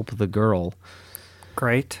God Help the Girl.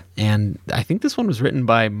 Great. And I think this one was written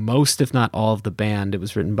by most, if not all, of the band. It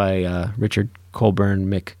was written by Richard Colburn,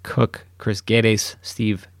 Mick Cook, Chris Geddes,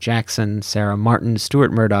 Steve Jackson, Sarah Martin,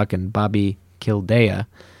 Stuart Murdoch, and Bobby Kildea.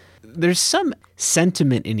 There's some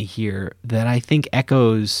sentiment in here that I think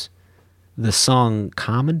echoes the song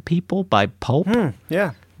Common People by Pulp.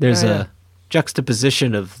 Yeah. There's a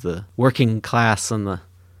juxtaposition of the working class and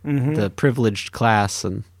the privileged class,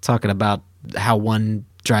 and talking about how one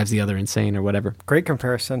drives the other insane or whatever. Great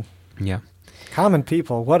comparison. Yeah. Common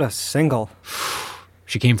People, what a single.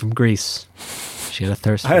 She came from Greece. She had a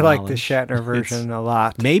thirst for I like knowledge. the Shatner version a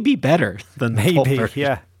lot. Maybe better than the Pulp version.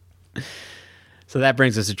 Yeah. So that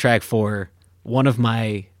brings us to track 4, one of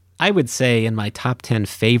my, I would say, in my top 10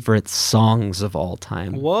 favorite songs of all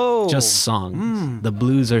time. Whoa. Just songs. The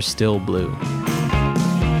Blues Are Still Blue.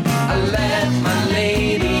 I left my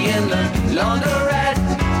lady in the laundrette.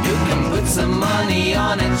 You can put some money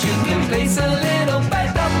on it. You can place a little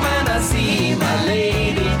bet up when I see my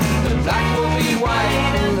lady. The black will be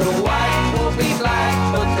white and the white will be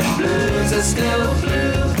black, but the blues are still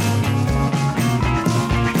blue.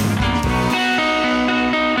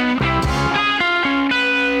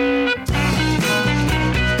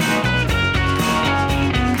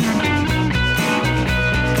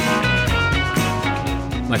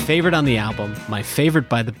 My favorite on the album, my favorite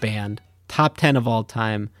by the band, top 10 of all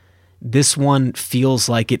time. This one feels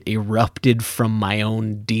like it erupted from my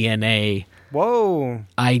own DNA. Whoa.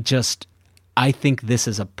 I think this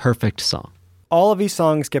is a perfect song. All of these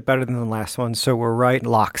songs get better than the last one, so we're right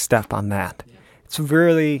lockstep on that. It's a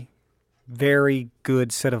really very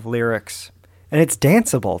good set of lyrics. And it's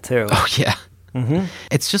danceable, too. Oh, yeah. Mm-hmm.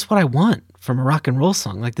 It's just what I want from a rock and roll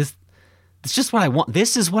song. Like this, it's just what I want.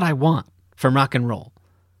 This is what I want from rock and roll.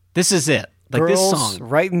 This is it. Like Girls this song.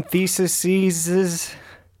 Writing theses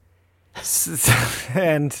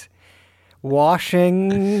and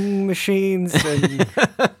washing machines. And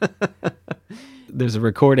There's a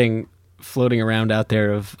recording floating around out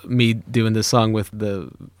there of me doing this song with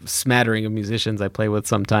the smattering of musicians I play with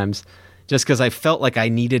sometimes, just because I felt like I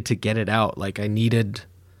needed to get it out. Like I needed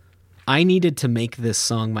to make this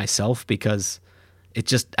song myself because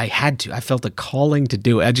I had to. I felt a calling to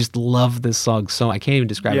do it. I just love this song so I can't even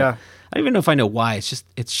describe it. I don't even know if I know why.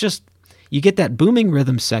 It's just you get that booming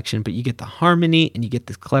rhythm section, but you get the harmony and you get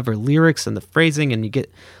the clever lyrics and the phrasing and you get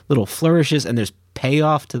little flourishes and there's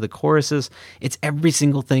payoff to the choruses. It's every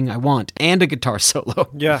single thing I want and a guitar solo.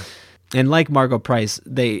 Yeah. And like Margo Price,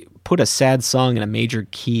 they put a sad song in a major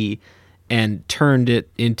key and turned it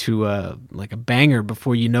into a banger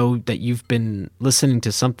before you know that you've been listening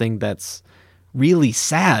to something that's really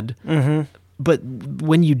sad. Mm-hmm. But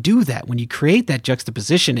when you do that, when you create that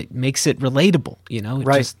juxtaposition, it makes it relatable. You know,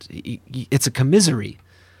 it's a commiserate.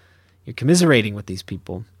 You're commiserating with these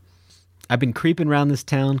people. I've been creeping around this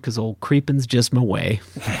town because old creeping's just my way.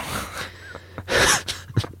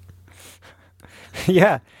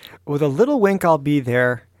 Yeah. With a little wink, I'll be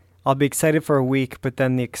there. I'll be excited for a week, but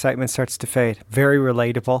then the excitement starts to fade. Very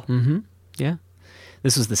relatable. Mm-hmm. Yeah.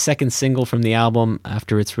 This was the second single from the album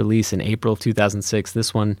after its release in April of 2006.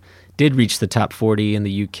 This one did reach the top 40 in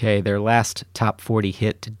the UK, their last top 40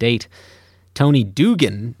 hit to date. Tony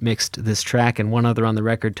Dugan mixed this track and one other on the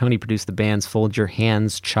record. Tony produced the band's Fold Your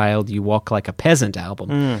Hands, Child, You Walk Like a Peasant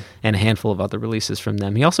album and a handful of other releases from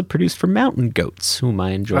them. He also produced for Mountain Goats, whom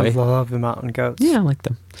I enjoy. I love the Mountain Goats. Yeah, I like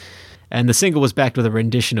them. And the single was backed with a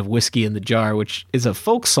rendition of Whiskey in the Jar, which is a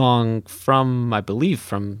folk song from, I believe,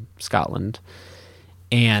 from Scotland.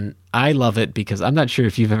 And I love it because I'm not sure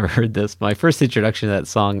if you've ever heard this. My first introduction to that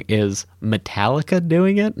song is Metallica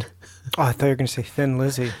doing it. Oh, I thought you were going to say Thin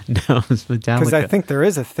Lizzy. No, it's Metallica. Because I think there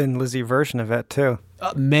is a Thin Lizzy version of it, too.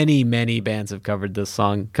 Many, many bands have covered this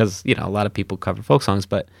song because, a lot of people cover folk songs,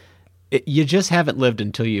 but you just haven't lived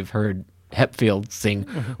until you've heard Hetfield sing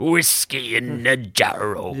Whiskey in a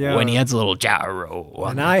Jarro when he has a little jarro.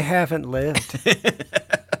 And I haven't lived.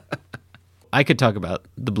 I could talk about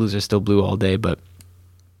The Blues Are Still Blue all day, but...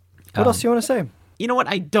 What else do you want to say? You know what?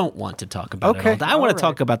 I don't want to talk about it all day. I want to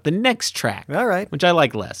talk about the next track. All right. Which I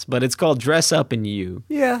like less, but it's called Dress Up in You.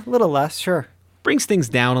 Yeah, a little less, sure. Brings things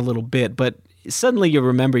down a little bit, but suddenly you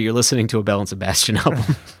remember you're listening to a Belle and Sebastian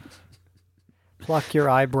album. Pluck your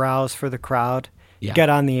eyebrows for the crowd. Yeah. Get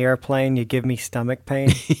on the airplane, you give me stomach pain.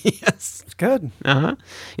 Yes. It's good. Uh-huh.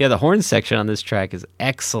 Yeah, the horn section on this track is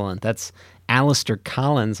excellent. That's Alistair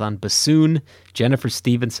Collins on bassoon, Jennifer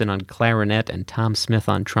Stevenson on clarinet, and Tom Smith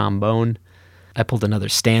on trombone. I pulled another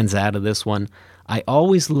stanza out of this one. I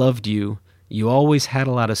always loved you. You always had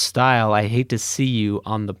a lot of style. I hate to see you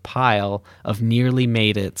on the pile of nearly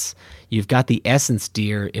made it's. You've got the essence,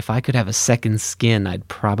 dear. If I could have a second skin, I'd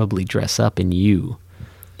probably dress up in you.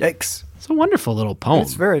 Yikes. It's a wonderful little poem.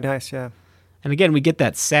 It's very nice, yeah. And again, we get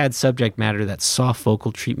that sad subject matter, that soft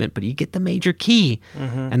vocal treatment, but you get the major key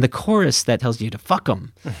and the chorus that tells you to fuck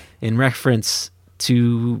them in reference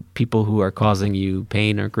to people who are causing you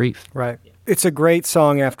pain or grief. Right. It's a great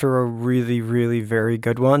song after a really, really very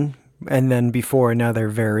good one. And then before another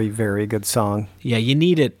very, very good song. Yeah, you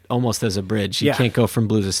need it almost as a bridge. You can't go from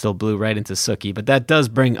Blues Are Still Blue right into Sookie. But that does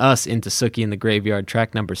bring us into Sookie in the Graveyard,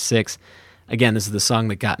 track number 6. Again, this is the song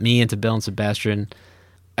that got me into Belle and Sebastian.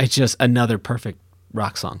 It's just another perfect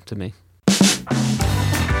rock song to me.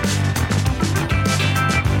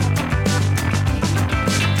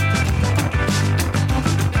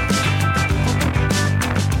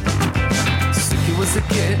 Suki was a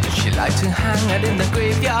kid, she liked to hang out in the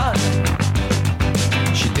graveyard.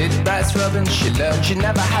 She did brass rubbing, she learned she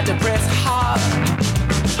never had to press hard.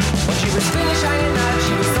 When she was finished hanging out,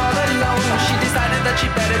 she was all alone. She decided that she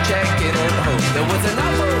better check it at home. There was an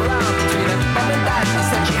awful round between her mom and dad. They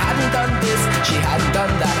said she hadn't done this, she hadn't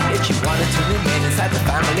done that. If she wanted to remain inside the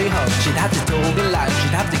family home, she'd have to toe the line,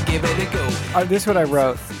 she'd have to give it a go. This is what I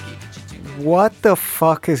wrote. What the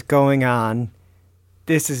fuck is going on?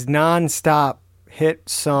 This is non-stop hit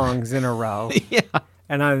songs in a row. Yeah.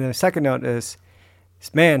 And the second note is,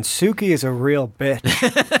 Man, Suki is a real bitch.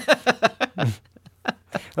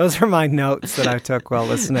 Those are my notes that I took while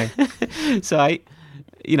listening. So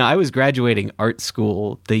I was graduating art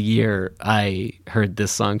school the year I heard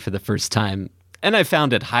this song for the first time, and I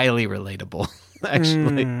found it highly relatable,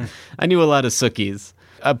 actually. I knew a lot of Sookies.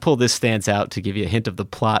 I'll pull this stands out to give you a hint of the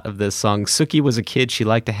plot of this song. Sookie was a kid. She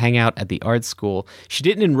liked to hang out at the art school. She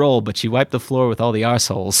didn't enroll, but she wiped the floor with all the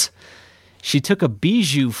arseholes. She took a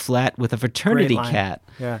bijou flat with a fraternity cat.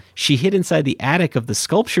 Yeah. She hid inside the attic of the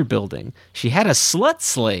sculpture building. She had a slut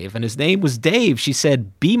slave, and his name was Dave. She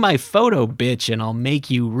said, "Be my photo, bitch, and I'll make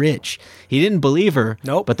you rich." He didn't believe her,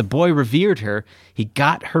 Nope. but the boy revered her. He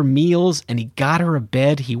got her meals, and he got her a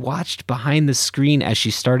bed. He watched behind the screen as she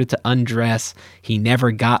started to undress. He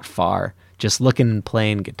never got far, just looking and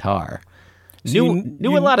playing guitar.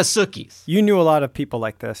 Knew a lot of Sookies. You knew a lot of people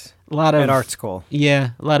like this A lot of at art school.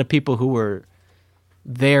 Yeah, a lot of people who were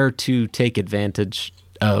there to take advantage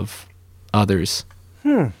of others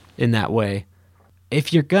in that way.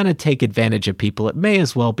 If you're going to take advantage of people, it may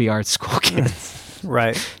as well be art school kids.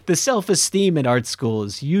 Right. The self-esteem at art school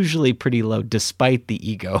is usually pretty low despite the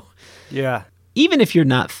ego. Yeah. Even if you're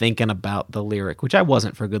not thinking about the lyric, which I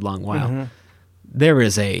wasn't for a good long while, there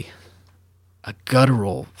is a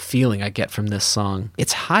guttural feeling I get from this song.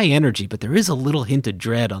 It's high energy, but there is a little hint of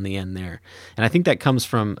dread on the end there. And I think that comes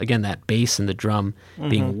from, again, that bass and the drum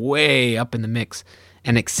being way up in the mix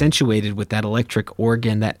and accentuated with that electric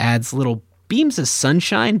organ that adds little beams of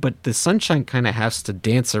sunshine, but the sunshine kind of has to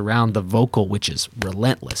dance around the vocal, which is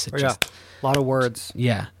relentless. It A lot of words.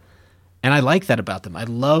 Yeah. And I like that about them. I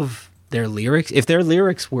love their lyrics. If their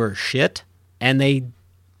lyrics were shit and they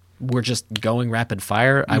were just going rapid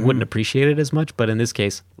fire, I wouldn't appreciate it as much, but in this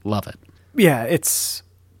case, love it. Yeah, it's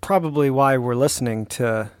probably why we're listening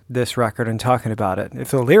to this record and talking about it.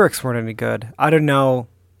 If the lyrics weren't any good, I don't know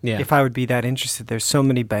if I would be that interested. There's so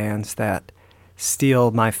many bands that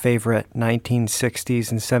steal my favorite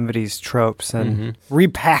 1960s and 70s tropes and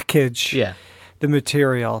repackage the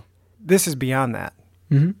material. This is beyond that.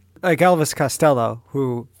 Like Elvis Costello,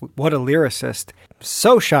 who, what a lyricist.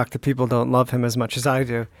 So shocked that people don't love him as much as I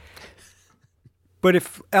do. But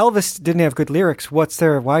if Elvis didn't have good lyrics, why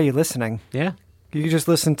are you listening? Yeah. You could just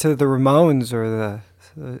listen to the Ramones or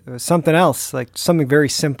something else, like something very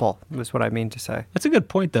simple was what I mean to say. That's a good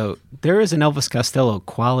point, though. There is an Elvis Costello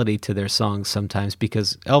quality to their songs sometimes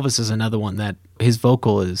because Elvis is another one that his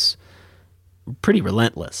vocal is pretty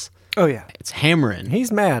relentless. Oh, yeah. It's hammering.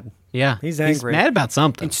 He's mad. Yeah. He's angry. He's mad about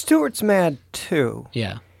something. And Stewart's mad, too.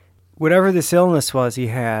 Yeah. Whatever this illness was he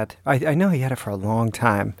had, I know he had it for a long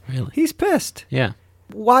time. Really? He's pissed. Yeah.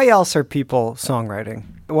 Why else are people songwriting?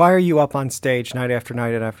 Why are you up on stage night after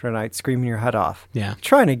night and after night screaming your head off? Yeah.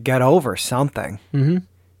 Trying to get over something.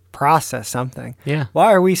 Process something. Yeah.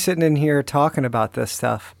 Why are we sitting in here talking about this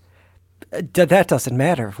stuff? That doesn't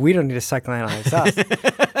matter. We don't need to psychoanalyze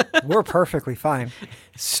us. We're perfectly fine.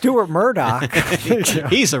 Stuart Murdoch.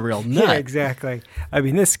 He's a real nut. Yeah, exactly. I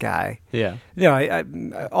mean, this guy. Yeah. You know,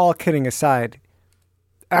 I, all kidding aside,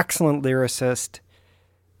 excellent lyricist.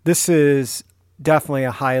 This is definitely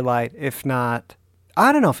a highlight, if not,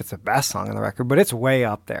 I don't know if it's the best song on the record, but it's way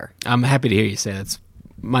up there. I'm happy to hear you say that's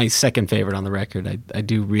my second favorite on the record. I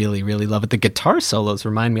do really, really love it. The guitar solos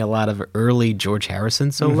remind me a lot of early George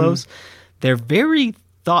Harrison solos. They're very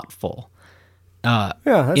thoughtful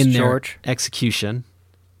that's in George. their execution,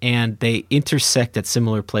 and they intersect at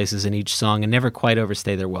similar places in each song and never quite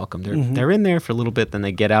overstay their welcome. They're in there for a little bit, then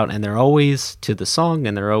they get out, and they're always to the song,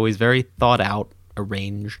 and they're always very thought out,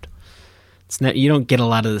 arranged. You don't get a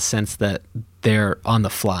lot of the sense that they're on the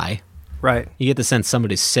fly. Right. You get the sense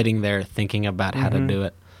somebody's sitting there thinking about how to do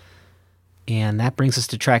it. And that brings us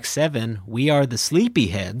to track 7, We Are the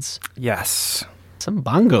Sleepyheads. Yes. Some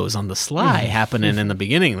bongos on the sly happening in the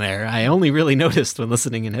beginning there. I only really noticed when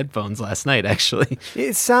listening in headphones last night, actually.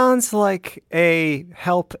 It sounds like a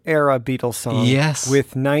Help-era Beatles song. Yes.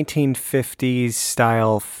 With 1950s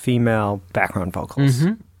style female background vocals.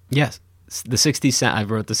 Yes. The 60s sound, I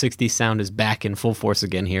wrote the 60s sound is back in full force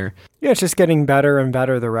again here. Yeah, it's just getting better and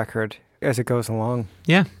better, the record, as it goes along.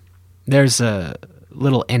 Yeah. There's a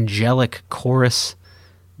little angelic chorus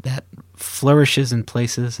that flourishes in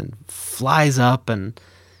places and flies up and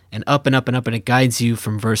up and up and up, and it guides you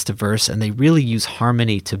from verse to verse, and they really use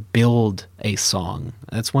harmony to build a song.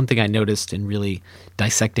 That's one thing I noticed in really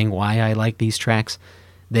dissecting why I like these tracks.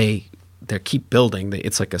 They keep building.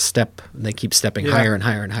 It's like a step. They keep stepping higher and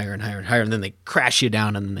higher and higher and higher and higher, and then they crash you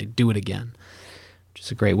down, and then they do it again, which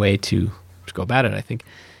is a great way to go about it, I think.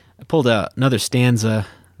 I pulled another stanza,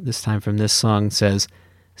 this time from this song. It says,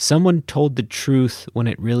 "Someone told the truth when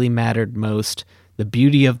it really mattered most. The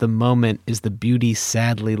beauty of the moment is the beauty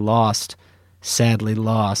sadly lost, sadly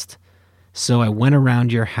lost. So I went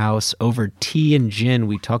around your house over tea and gin.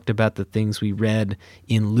 We talked about the things we read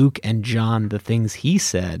in Luke and John, the things he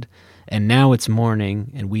said. And now it's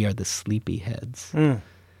morning, and we are the sleepyheads.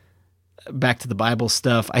 Back to the Bible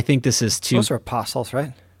stuff. I think this is two. Those are apostles,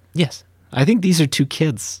 right? Yes. I think these are two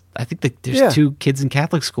kids. I think that there's two kids in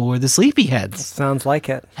Catholic school who are the sleepyheads. Sounds like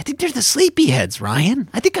it. I think they're the sleepyheads, Ryan.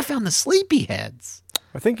 I think I found the sleepyheads.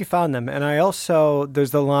 I think you found them. And I also,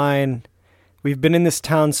 there's the line, we've been in this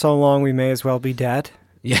town so long we may as well be dead.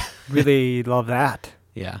 Yeah. Really love that.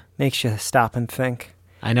 Yeah. Makes you stop and think.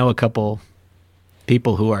 I know a couple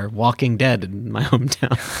people who are walking dead in my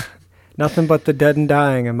hometown. Nothing but the dead and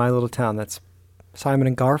dying in my little town. That's Simon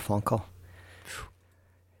and Garfunkel.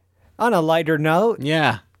 On a lighter note.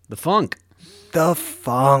 Yeah, the funk. The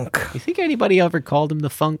funk. You think anybody ever called him the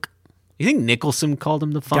funk? You think Nicholson called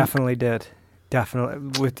him the funk? Definitely did.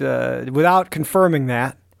 Definitely. Without confirming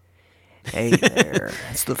that. Hey there,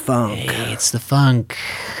 it's the funk. Hey, it's the funk.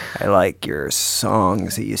 I like your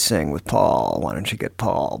songs that you sing with Paul. Why don't you get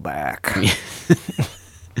Paul back?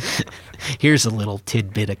 Here's a little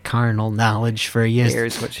tidbit of carnal knowledge for you.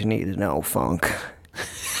 Here's what you need to know, funk.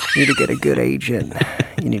 You need to get a good agent.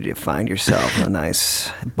 You need to find yourself a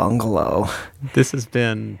nice bungalow. This has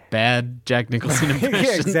been bad Jack Nicholson impressions.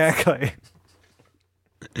 Yeah, exactly.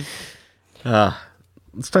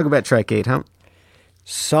 Let's talk about track 8, huh?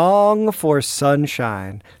 Song for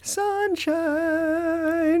Sunshine.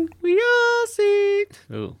 Sunshine. We all see.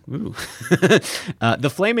 Ooh.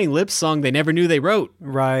 The Flaming Lips song they never knew they wrote.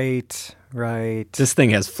 Right. This thing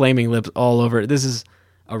has Flaming Lips all over it. This is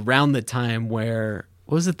around the time where,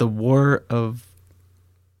 what was it, the War of...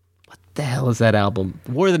 What the hell is that album?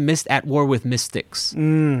 At War with Mystics.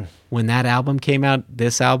 When that album came out,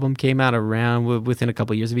 this album came out around within a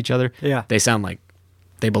couple years of each other. Yeah. They sound like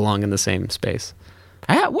they belong in the same space.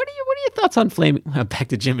 What are your thoughts on Flaming... Back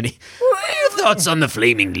to Jiminy. What are your thoughts on the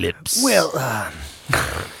Flaming Lips? Well,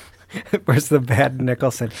 where's the bad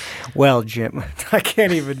Nicholson? Well, Jim. I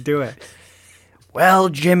can't even do it. Well,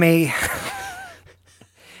 Jimmy.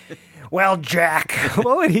 Well, Jack.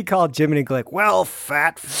 What would he call Jiminy Glick? Well,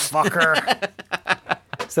 fat fucker.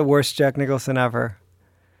 It's the worst Jack Nicholson ever.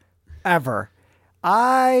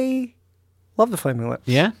 I love the Flaming Lips.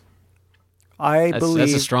 Yeah? I believe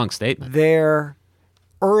that's a strong statement. Their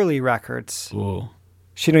early records, Ooh.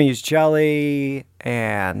 She Don't Use Jelly,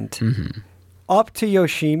 and up to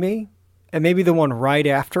Yoshimi, and maybe the one right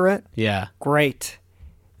after it. Yeah. Great.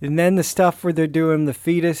 And then the stuff where they're doing the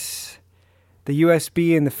fetus, the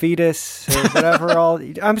USB and the fetus, or whatever.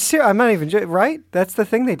 I'm serious. I'm not even right. That's the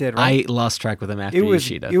thing they did. Right? I lost track with them after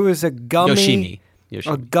Yoshida. It was a gummy.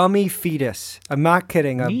 Yoshimi. A gummy fetus. I'm not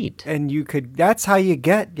kidding. Neat. And that's how you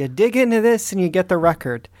dig into this and you get the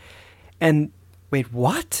record. And wait,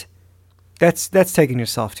 what? That's taking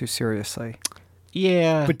yourself too seriously.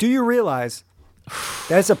 Yeah. But do you realize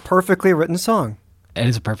that's a perfectly written song? It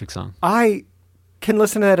is a perfect song. I can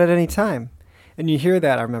listen to that at any time. And you hear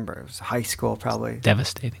that, I remember, it was high school probably.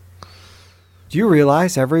 Devastating. Do you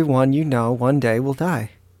realize everyone you know one day will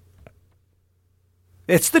die?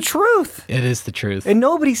 It's the truth. It is the truth. And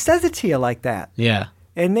nobody says it to you like that. Yeah.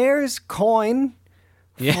 And there's Coin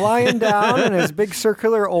flying down in his big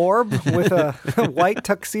circular orb with a white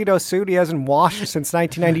tuxedo suit he hasn't washed since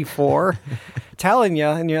 1994, telling you,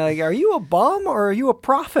 and you're like, are you a bum or are you a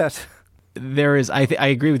prophet? There is, I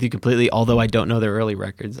agree with you completely, although I don't know their early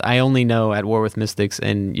records. I only know At War with Mystics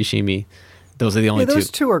and Yoshimi. Those are the only two.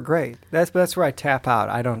 Those two are great. That's where I tap out.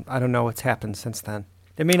 I don't know what's happened since then.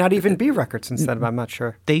 There may not even be records since then, but I'm not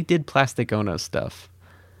sure. They did Plastic Ono stuff.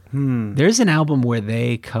 There's an album where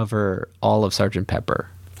they cover all of Sgt. Pepper.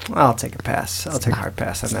 I'll take a pass. I'll take a hard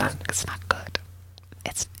pass on that. It's not good.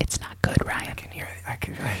 It's not good, Ryan. I can hear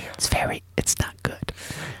it. It's not good.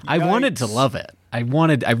 I wanted to love it. I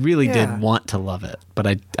really did want to love it, but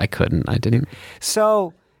I couldn't. I didn't.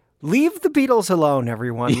 So leave the Beatles alone,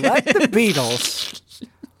 everyone. Let the Beatles,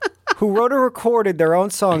 who wrote and recorded their own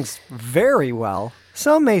songs very well.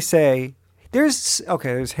 Some may say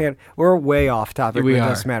we're way off topic. It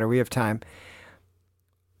doesn't matter. We have time.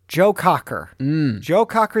 Joe Cocker. Joe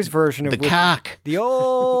Cocker's version of cock. The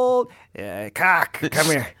old cock. Come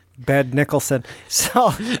here. Bad Nicholson.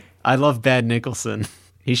 So I love Bad Nicholson.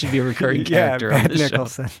 He should be a recurring character on Bad this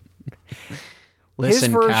Nicholson. show.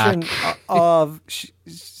 Listen, his version cock. of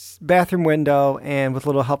Bathroom Window and With a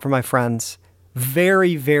Little Help from My Friends,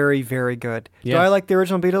 very, very, very good. Yes. Do I like the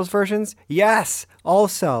original Beatles versions? Yes,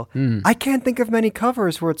 also. I can't think of many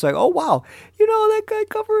covers where it's like, oh, wow, that guy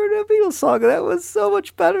covered a Beatles song. That was so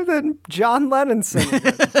much better than John Lennon singing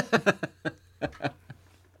it.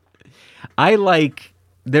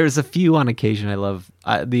 There's a few on occasion I love.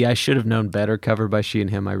 The I Should Have Known Better cover by She and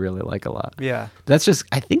Him I really like a lot. Yeah.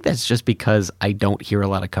 I think that's just because I don't hear a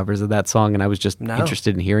lot of covers of that song, and I was just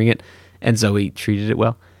interested in hearing it, and Zoe treated it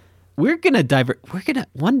well.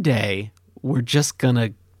 One day, we're just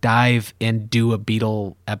gonna dive and do a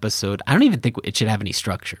Beatle episode. I don't even think it should have any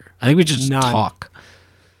structure. I think we just talk.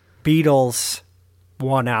 Beatles,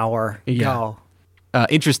 1 hour. Yeah. Go.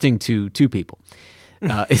 Interesting to two people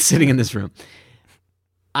is sitting in this room.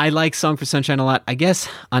 I like Song for Sunshine a lot. I guess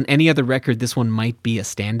on any other record, this one might be a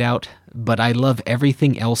standout, but I love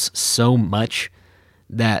everything else so much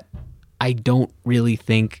that I don't really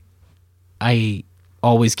think I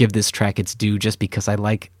always give this track its due just because I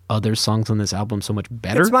like other songs on this album so much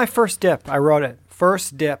better. It's my first dip. I wrote it.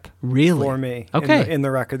 First dip really? For me in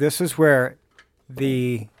the record. This is where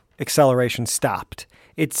the acceleration stopped.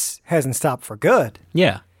 It hasn't stopped for good.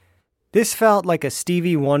 Yeah. This felt like a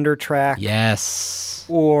Stevie Wonder track. Yes.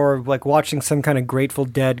 Or like watching some kind of Grateful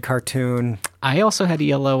Dead cartoon. I also had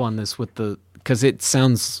ELO on this because it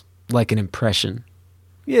sounds like an impression.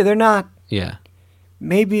 Yeah, they're not. Yeah.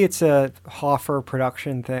 Maybe it's a Hoffer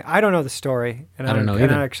production thing. I don't know the story. And I don't know either.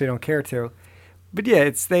 And I actually don't care to. But yeah,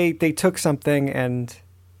 it's they took something and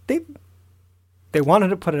they wanted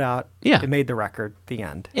to put it out. Yeah. They made the record. The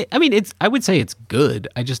end. I would say it's good.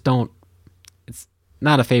 I just don't. It's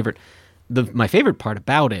not a favorite. My favorite part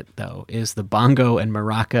about it, though, is the bongo and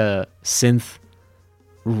maraca synth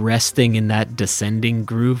resting in that descending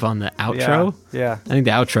groove on the outro. Yeah. I think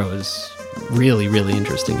the outro is really, really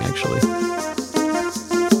interesting, actually.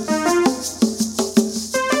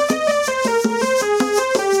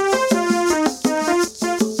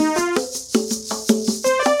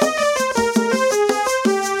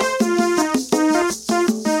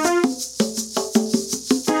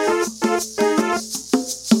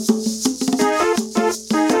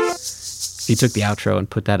 If you took the outro and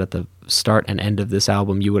put that at the start and end of this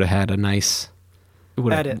album, you would have had a nice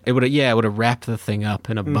edit. It would have wrapped the thing up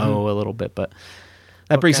in a bow a little bit, but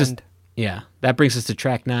that brings us to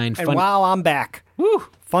track 9. And wow, I'm back. Woo!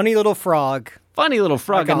 Funny Little Frog. Funny Little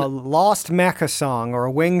Frog. Like a lost Mecca song or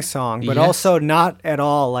a Wings song, but also not at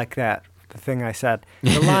all like that. The thing I said.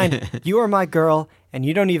 The line, "You are my girl, and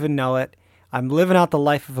you don't even know it. I'm living out the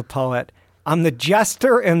life of a poet. I'm the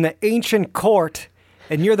jester in the ancient court,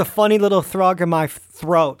 and you're the funny little frog in my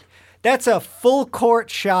throat." That's a full court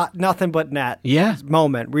shot, nothing but net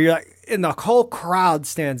moment where you're like, and the whole crowd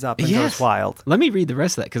stands up and goes wild. Let me read the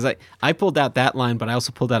rest of that, because I pulled out that line, but I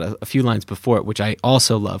also pulled out a few lines before it, which I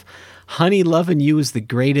also love. "Honey, loving you is the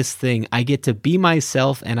greatest thing. I get to be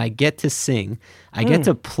myself and I get to sing. I get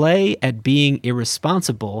to play at being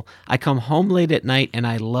irresponsible. I come home late at night and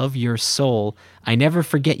I love your soul. I never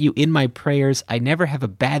forget you in my prayers. I never have a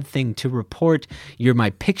bad thing to report. You're my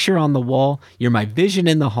picture on the wall. You're my vision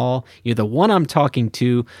in the hall. You're the one I'm talking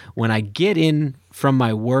to. When I get in from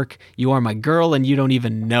my work, you are my girl and you don't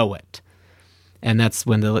even know it." And that's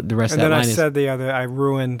when the rest of that line is. And then I said I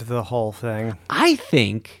ruined the whole thing. I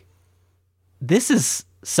think this is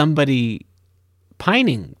somebody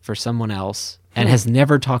pining for someone else and has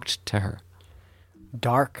never talked to her.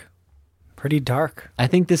 Dark. Pretty dark. I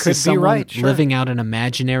think this is someone living out an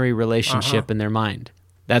imaginary relationship in their mind.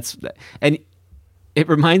 And it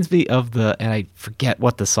reminds me of and I forget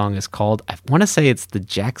what the song is called. I want to say it's the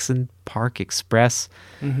Jackson Park Express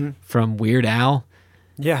from Weird Al.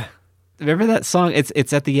 Yeah. Remember that song?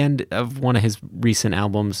 It's at the end of one of his recent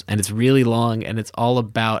albums, and it's really long, and it's all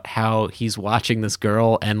about how he's watching this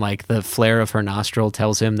girl, and like the flare of her nostril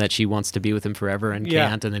tells him that she wants to be with him forever and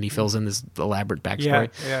can't, and then he fills in this elaborate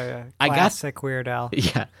backstory. Yeah. Classic Weird Al.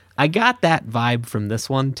 Yeah. I got that vibe from this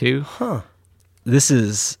one, too. Huh. This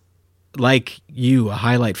is, like you, a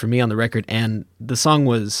highlight for me on the record, and the song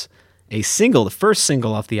was a single, the first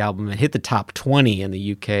single off the album. It hit the top 20 in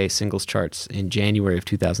the UK singles charts in January of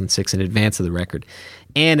 2006 in advance of the record.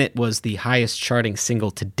 And it was the highest charting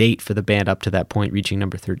single to date for the band up to that point, reaching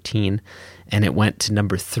number 13. And it went to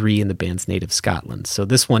number 3 in the band's native Scotland. So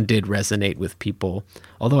this one did resonate with people.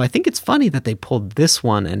 Although I think it's funny that they pulled this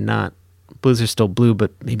one and not Blues Are Still Blue,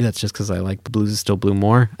 but maybe that's just because I like the Blues Is Still Blue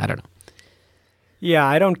more. I don't know. Yeah,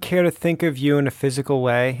 I don't care to think of you in a physical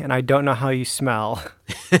way, and I don't know how you smell.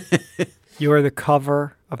 You are the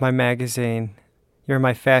cover of my magazine. You're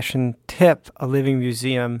my fashion tip, a living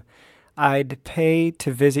museum. I'd pay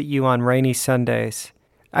to visit you on rainy Sundays.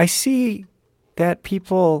 I see that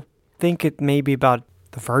people think it may be about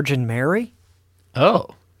the Virgin Mary. Oh,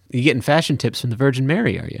 you're getting fashion tips from the Virgin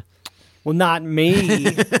Mary, are you? Well, not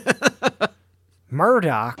me.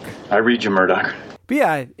 Murdoch. I read you, Murdoch. But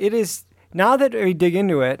yeah, it is. now that we dig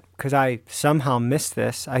into it, because I somehow missed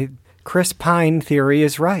this, Chris Pine theory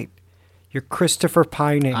is right. You're Christopher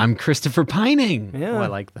Pining. I'm Christopher Pining. Yeah. Oh, I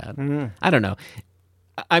like that. I don't know.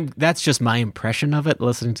 That's just my impression of it,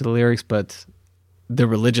 listening to the lyrics, but the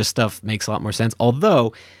religious stuff makes a lot more sense.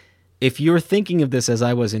 Although, if you're thinking of this as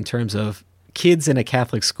I was in terms of kids in a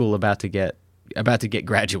Catholic school about to get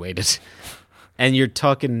graduated, and you're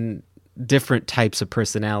talking different types of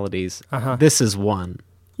personalities, this is one.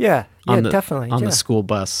 Yeah, definitely. On the school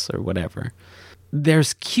bus or whatever.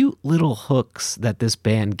 There's cute little hooks that this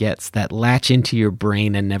band gets that latch into your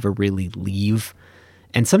brain and never really leave.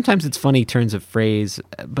 And sometimes it's funny turns of phrase,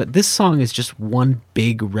 but this song is just one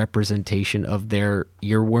big representation of their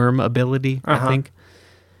earworm ability, I think.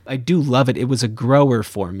 I do love it. It was a grower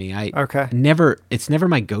for me. It's never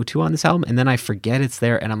my go-to on this album, and then I forget it's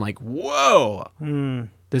there, and I'm like, whoa,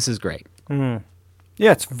 this is great. Yeah,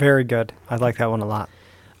 it's very good. I like that one a lot.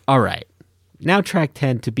 All right. Now track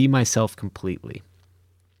 10, To Be Myself Completely.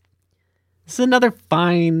 This is another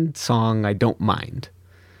fine song I don't mind.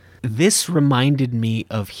 This reminded me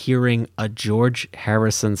of hearing a George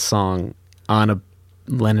Harrison song on a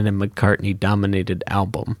Lennon and McCartney dominated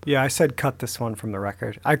album. Yeah, I said cut this one from the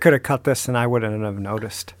record. I could have cut this and I wouldn't have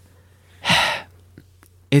noticed. I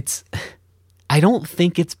don't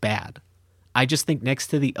think it's bad. I just think next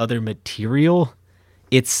to the other material,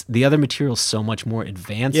 the other material is so much more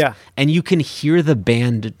advanced. Yeah. And you can hear the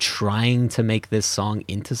band trying to make this song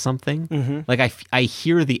into something. Like I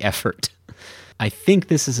hear the effort. I think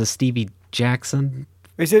this is a Stevie Jackson.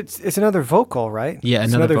 It's another vocal, right? Yeah,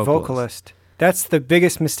 it's another vocalist. That's the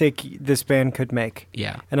biggest mistake this band could make.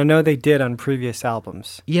 Yeah. And I know they did on previous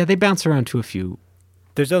albums. Yeah, they bounce around to a few.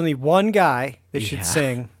 There's only one guy that should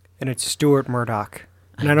sing, and it's Stuart Murdoch.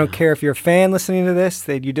 And I don't care if you're a fan listening to this,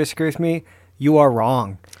 that you disagree with me, you are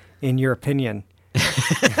wrong in your opinion.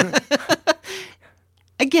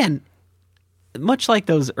 Again, much like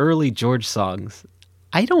those early George songs,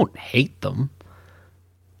 I don't hate them.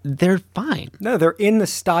 They're fine. No, they're in the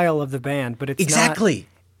style of the band, but it's exactly.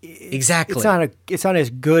 It's not as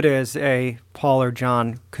good as a Paul or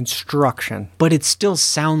John construction. But it still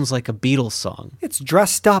sounds like a Beatles song. It's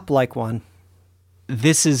dressed up like one.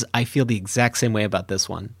 I feel the exact same way about this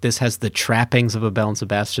one. This has the trappings of a Belle and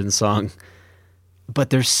Sebastian song, but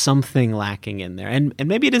there's something lacking in there. And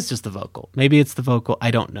maybe it is just the vocal. Maybe it's the vocal. I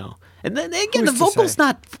don't know. And then again, the vocal's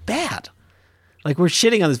not bad. Like, we're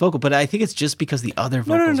shitting on this vocal, but I think it's just because the other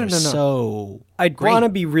vocals are so I want to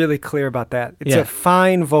be really clear about that. It's a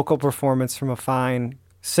fine vocal performance from a fine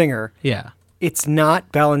singer. Yeah. It's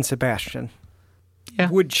not Belle and Sebastian. Yeah.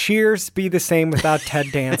 Would Cheers be the same without Ted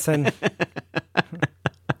Danson?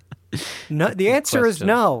 No, the answer is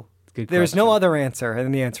no. There's no other answer,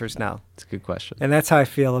 and the answer is no. It's a good question. And that's how I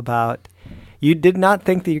feel about... You did not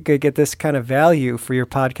think that you could get this kind of value for your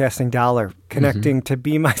podcasting dollar, connecting To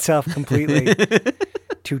Be Myself Completely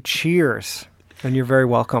to Cheers. And you're very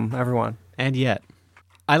welcome, everyone. And yet,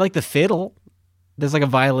 I like the fiddle. There's like a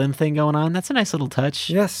violin thing going on. That's a nice little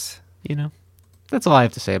touch. Yes. You know, that's all I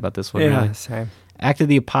have to say about this one. Yeah, really. same. Act of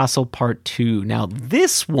the Apostle Part 2. Now,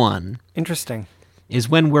 this one... Interesting. ...is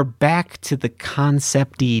when we're back to the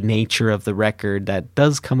concept-y nature of the record that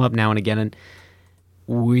does come up now and again. And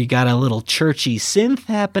we got a little churchy synth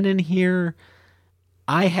happening here.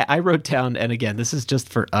 I wrote down, and again, this is just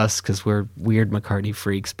for us because we're weird McCartney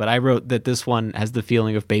freaks, but I wrote that this one has the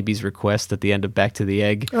feeling of Baby's Request at the end of Back to the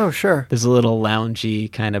Egg. Oh, sure. There's a little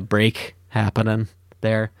loungy kind of break happening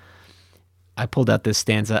there. I pulled out this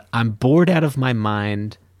stanza. I'm bored out of my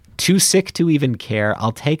mind, too sick to even care.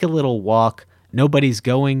 I'll take a little walk. Nobody's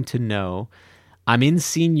going to know. I'm in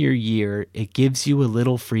senior year. It gives you a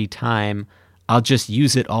little free time. I'll just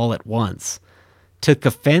use it all at once. Took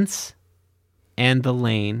a fence and the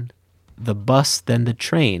lane, the bus, then the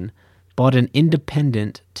train. Bought an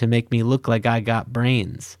independent to make me look like I got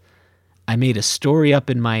brains. I made a story up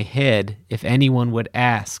in my head if anyone would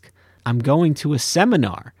ask. I'm going to a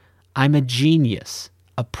seminar. I'm a genius,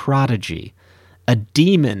 a prodigy, a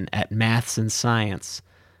demon at maths and science.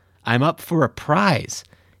 I'm up for a prize.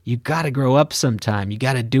 You gotta grow up sometime. You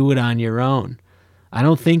gotta do it on your own. I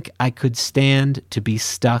don't think I could stand to be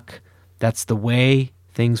stuck. That's the way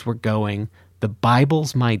things were going. The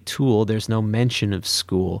Bible's my tool. There's no mention of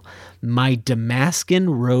school. My Damascus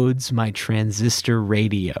road's my transistor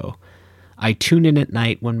radio. I tune in at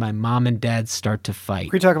night when my mom and dad start to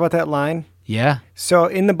fight. Can we talk about that line? Yeah. So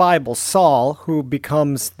in the Bible, Saul, who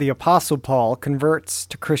becomes the Apostle Paul, converts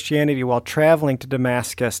to Christianity while traveling to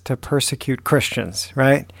Damascus to persecute Christians,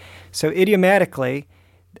 right? So idiomatically,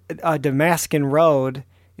 a Damascus road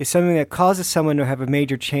is something that causes someone to have a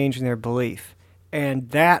major change in their belief. And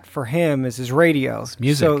that for him is his radio. It's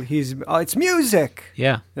music. So it's music.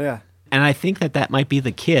 Yeah. Yeah. And I think that might be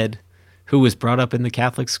the kid who was brought up in the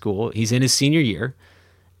Catholic school. He's in his senior year,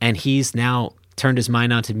 and he's now turned his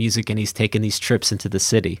mind onto music, and he's taken these trips into the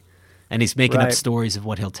city. And he's making up stories of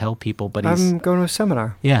what he'll tell people. But I'm going to a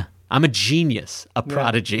seminar. Yeah. I'm a genius, a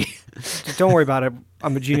prodigy. Don't worry about it.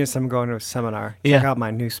 I'm a genius. I'm going to a seminar. Check out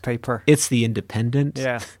my newspaper. It's the Independent.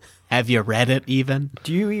 Yeah. Have you read it even?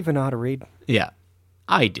 Do you even know how to read? Yeah,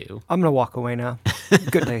 I do. I'm going to walk away now.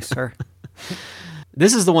 Good day, sir.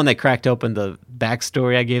 This is the one that cracked open the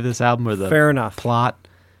backstory I gave this album, or the Fair enough. plot.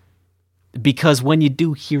 Because when you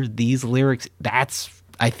do hear these lyrics, that's,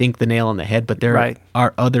 I think, the nail on the head. But there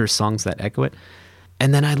are other songs that echo it.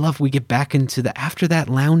 And then we get back into after that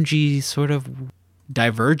loungy sort of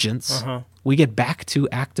divergence, we get back to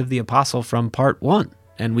Act of the Apostle from part 1.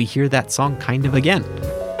 And we hear that song kind of again.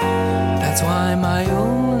 That's why my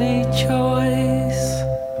only choice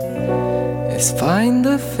is find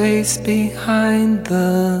the face behind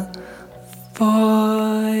the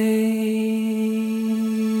voice.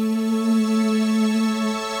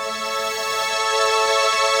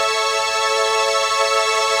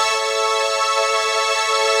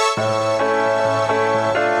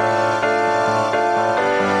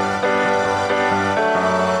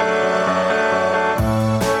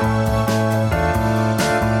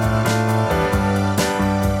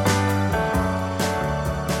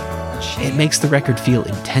 It makes the record feel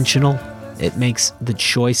intentional. It makes the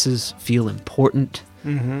choices feel important.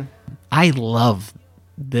 Mm-hmm. I love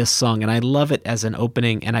this song, and I love it as an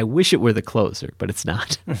opening, and I wish it were the closer, but it's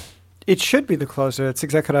not. It should be the closer. It's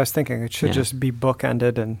exactly what I was thinking. It should just be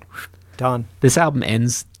bookended and done. This album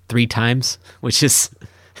ends 3 times, which is...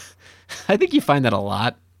 I think you find that a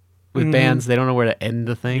lot with bands. They don't know where to end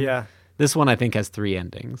the thing. Yeah. This one, I think, has 3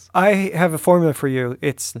 endings. I have a formula for you.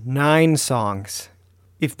 It's 9 songs.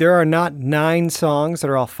 If there are not 9 songs that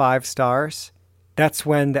are all 5 stars, that's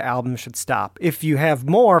when the album should stop. If you have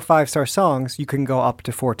more 5-star songs, you can go up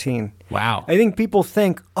to 14. Wow. I think people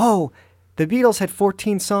think, oh, the Beatles had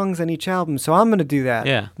 14 songs on each album, so I'm going to do that.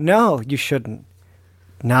 Yeah. No, you shouldn't.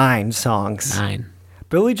 9 songs. 9.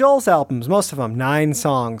 Billy Joel's albums, most of them, 9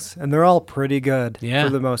 songs, and they're all pretty good Yeah.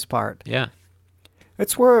 for the most part. Yeah.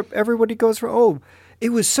 It's where everybody goes from, oh, it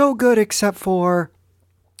was so good except for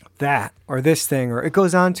that or this thing, or it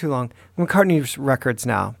goes on too long. McCartney's records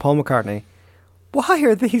now, Paul McCartney. Why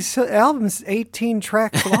are these albums 18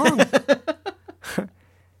 tracks long?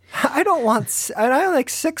 I like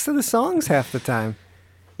 6 of the songs half the time.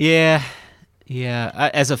 Yeah.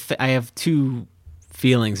 I have 2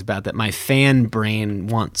 feelings about that. My fan brain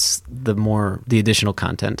wants the additional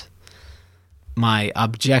content. My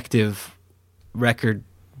objective record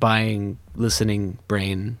buying, listening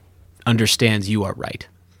brain understands you are right.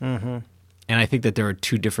 Mm-hmm. And I think that there are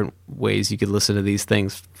 2 different ways you could listen to these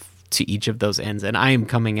things to each of those ends. And I am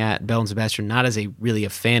coming at Belle and Sebastian not as really a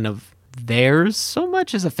fan of theirs so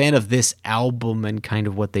much as a fan of this album and kind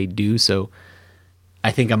of what they do. So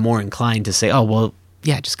I think I'm more inclined to say, oh, well,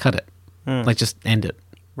 yeah, just cut it. Like, just end it.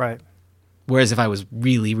 Right. Whereas if I was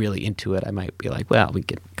really, really into it, I might be like, well, we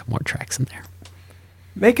get a couple more tracks in there.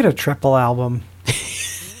 Make it a triple album.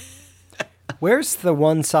 Where's the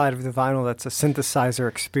one side of the vinyl that's a synthesizer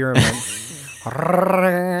experiment?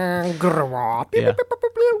 Yeah.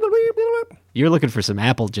 You're looking for some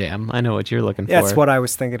Apple Jam. I know what you're looking for. That's what I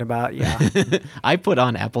was thinking about, yeah. I put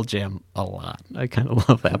on Apple Jam a lot. I kind of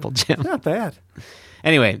love Apple Jam. Not bad.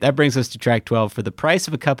 Anyway, that brings us to track 12, For the Price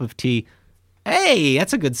of a Cup of Tea. Hey,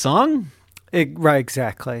 that's a good song. Right,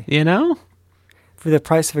 exactly. You know? For the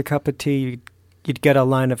price of a cup of tea, you'd get a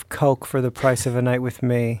line of Coke. For the price of a night with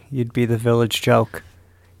me, you'd be the village joke.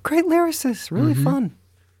 Great lyricist, really fun.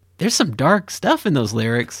 There's some dark stuff in those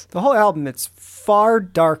lyrics. The whole album, it's far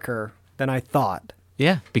darker than I thought.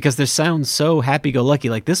 Yeah, because they sound so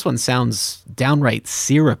happy-go-lucky. Like, this one sounds downright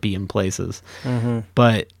syrupy in places. Mm-hmm.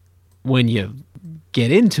 But when you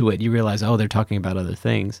get into it, you realize, oh, they're talking about other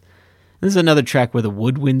things. This is another track where the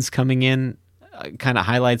woodwinds coming in kind of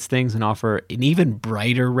highlights things and offer an even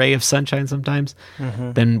brighter ray of sunshine sometimes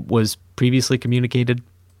than was previously communicated.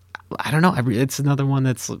 I don't know. It's another one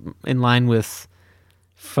that's in line with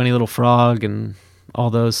Funny Little Frog and all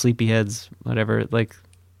those Sleepyheads, whatever. Like,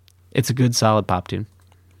 it's a good, solid pop tune.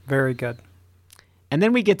 Very good. And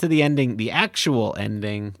then we get to the ending, the actual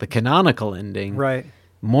ending, the canonical ending. Right.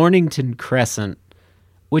 Mornington Crescent,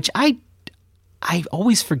 which I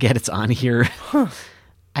always forget it's on here. Huh.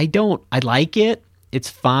 I like it. It's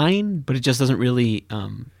fine, but it just doesn't really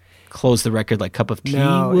close the record like Cup of Tea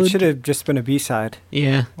No, would. it should have just been a B-side.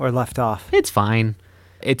 Yeah. Or left off. It's fine.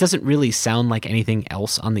 It doesn't really sound like anything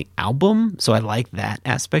else on the album, so I like that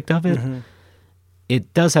aspect of it.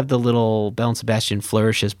 It does have the little Belle and Sebastian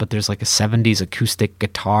flourishes, but there's like a 70s acoustic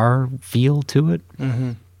guitar feel to it.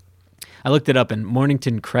 I looked it up, and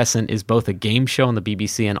Mornington Crescent is both a game show on the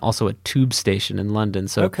BBC and also a tube station in London.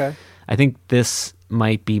 So I think this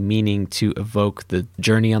might be meaning to evoke the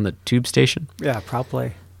journey on the tube station. Yeah,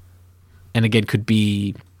 probably. And again, could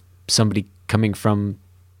be somebody coming from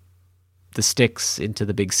the sticks into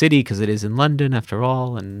the big city because it is in London after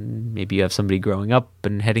all, and maybe you have somebody growing up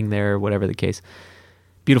and heading there, whatever the case.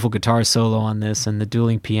 Beautiful guitar solo on this, and the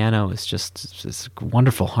dueling piano is just this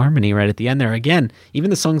wonderful harmony right at the end there. Again, even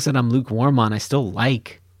the songs that I'm lukewarm on, I still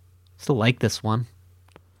like this one.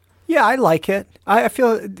 Yeah, I like it. I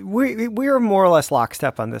feel we're more or less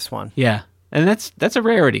lockstep on this one. Yeah. And that's a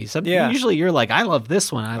rarity. Usually you're like, I love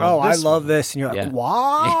this one. I love this. And you're like,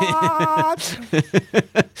 what?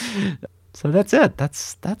 So that's it.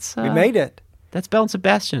 That's we made it. That's Belle and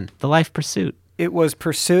Sebastian, The Life Pursuit. It was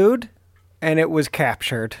pursued and it was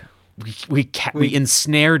captured. We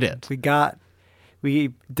ensnared it. We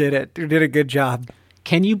did it. We did a good job.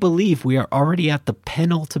 Can you believe we are already at the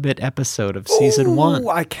penultimate episode of season 1?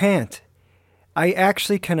 I can't. I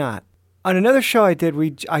actually cannot. On another show I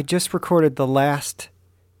did, I just recorded the last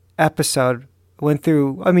episode. Went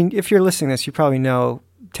through, I mean, if you're listening to this, you probably know,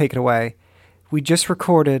 take it away. We just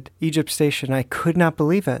recorded Egypt Station. I could not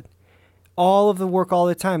believe it. All of the work all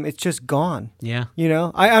the time, it's just gone. Yeah. You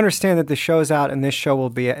know, I understand that the show's out and this show will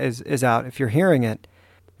be is out if you're hearing it.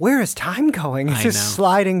 Where is time going? It's just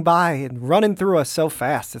sliding by and running through us so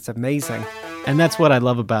fast. It's amazing. And that's what I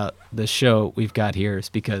love about the show we've got here, is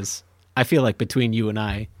because I feel like between you and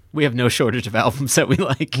I, we have no shortage of albums that we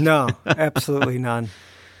like. No, absolutely none.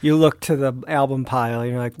 You look to the album pile and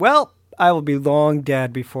you're like, well, I will be long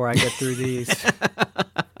dead before I get through these.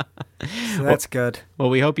 So that's good. Well,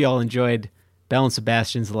 we hope you all enjoyed Belle and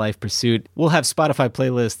Sebastian's The Life Pursuit. We'll have Spotify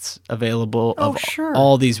playlists available of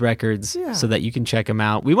all these records so that you can check them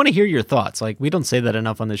out. We want to hear your thoughts. Like, we don't say that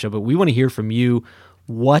enough on the show, but we want to hear from you.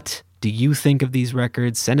 What do you think of these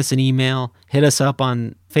records? Send us an email. Hit us up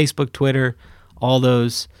on Facebook, Twitter, all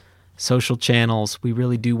those social channels. We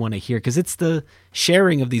really do want to hear, because it's the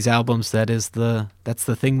sharing of these albums that's the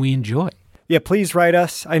thing we enjoy. Yeah, please write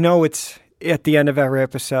us. I know it's at the end of every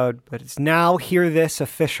episode, but it's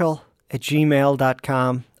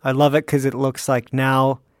nowhearthisofficial@gmail.com. I love it because it looks like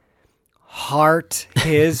now heart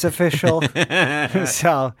is official.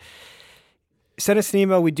 So send us an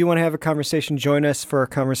email. We do want to have a conversation. Join us for a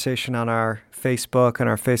conversation on our Facebook and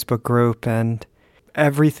our Facebook group, and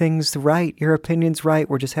everything's right. Your opinion's right.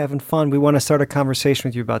 We're just having fun. We want to start a conversation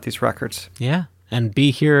with you about these records. Yeah. And be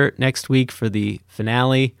here next week for the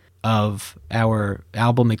finale of our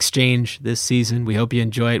album exchange this season. We hope you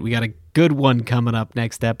enjoy it. We got a good one coming up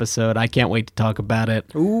next episode. I can't wait to talk about it.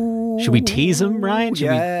 Ooh. Should we tease them, Ryan?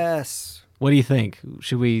 Yes. What do you think? You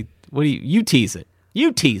tease it.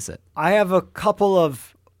 You tease it. I have a couple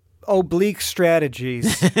of oblique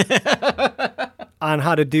strategies on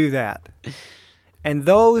how to do that. And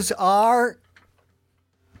those are...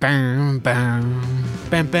 Bam, bam,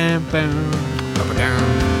 bam, bam, bam,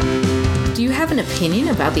 bam. Do you have an opinion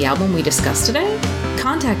about the album we discussed today?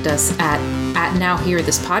 Contact us at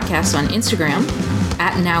NowHearThisPodcast on Instagram,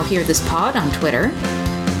 at NowHearThisPod on Twitter,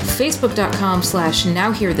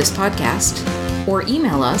 Facebook.com/NowHearThisPodcast, or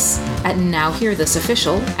email us at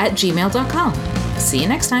NowHearThisOfficial@gmail.com. See you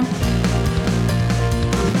next time.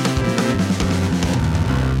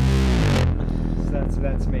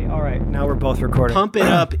 That's me. All right, now we're both recording. Pump it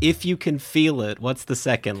up if you can feel it. What's the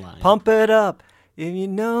second line? Pump it up if you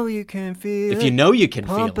know you can feel it. If you know you can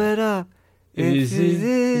Pump feel it. it up.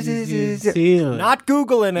 Steal it. Not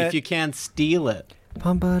Googling it. If you can't steal it.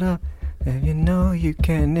 Pump it up if you know you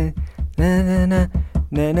can. Na, na, na,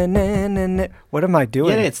 na, na, na, na, na. What am I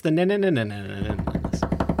doing? Yeah, it's the na na na na na na.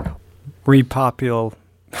 Repopule.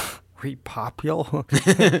 Repopule?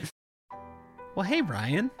 Well, hey,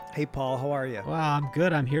 Ryan. Hey, Paul, how are you? Well, I'm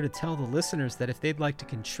good. I'm here to tell the listeners that if they'd like to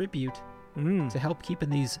contribute to help keeping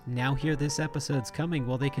these Now Hear This episodes coming,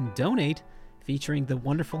 well, they can donate, featuring the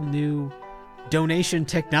wonderful new donation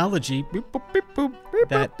technology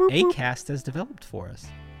that Acast has developed for us.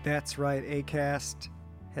 That's right. Acast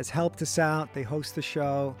has helped us out. They host the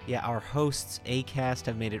show. Yeah, our hosts, Acast,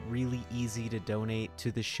 have made it really easy to donate to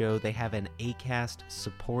the show. They have an Acast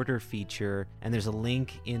supporter feature, and there's a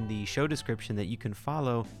link in the show description that you can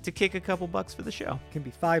follow to kick a couple bucks for the show. It can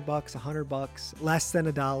be $5, $100, less than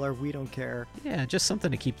 $1. We don't care. Yeah, just something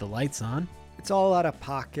to keep the lights on. It's all out of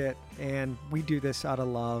pocket, and we do this out of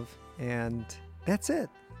love, and that's it.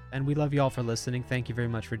 And we love you all for listening. Thank you very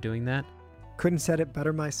much for doing that. Couldn't said it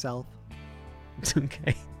better myself.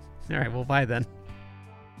 Okay. All right, well, bye then.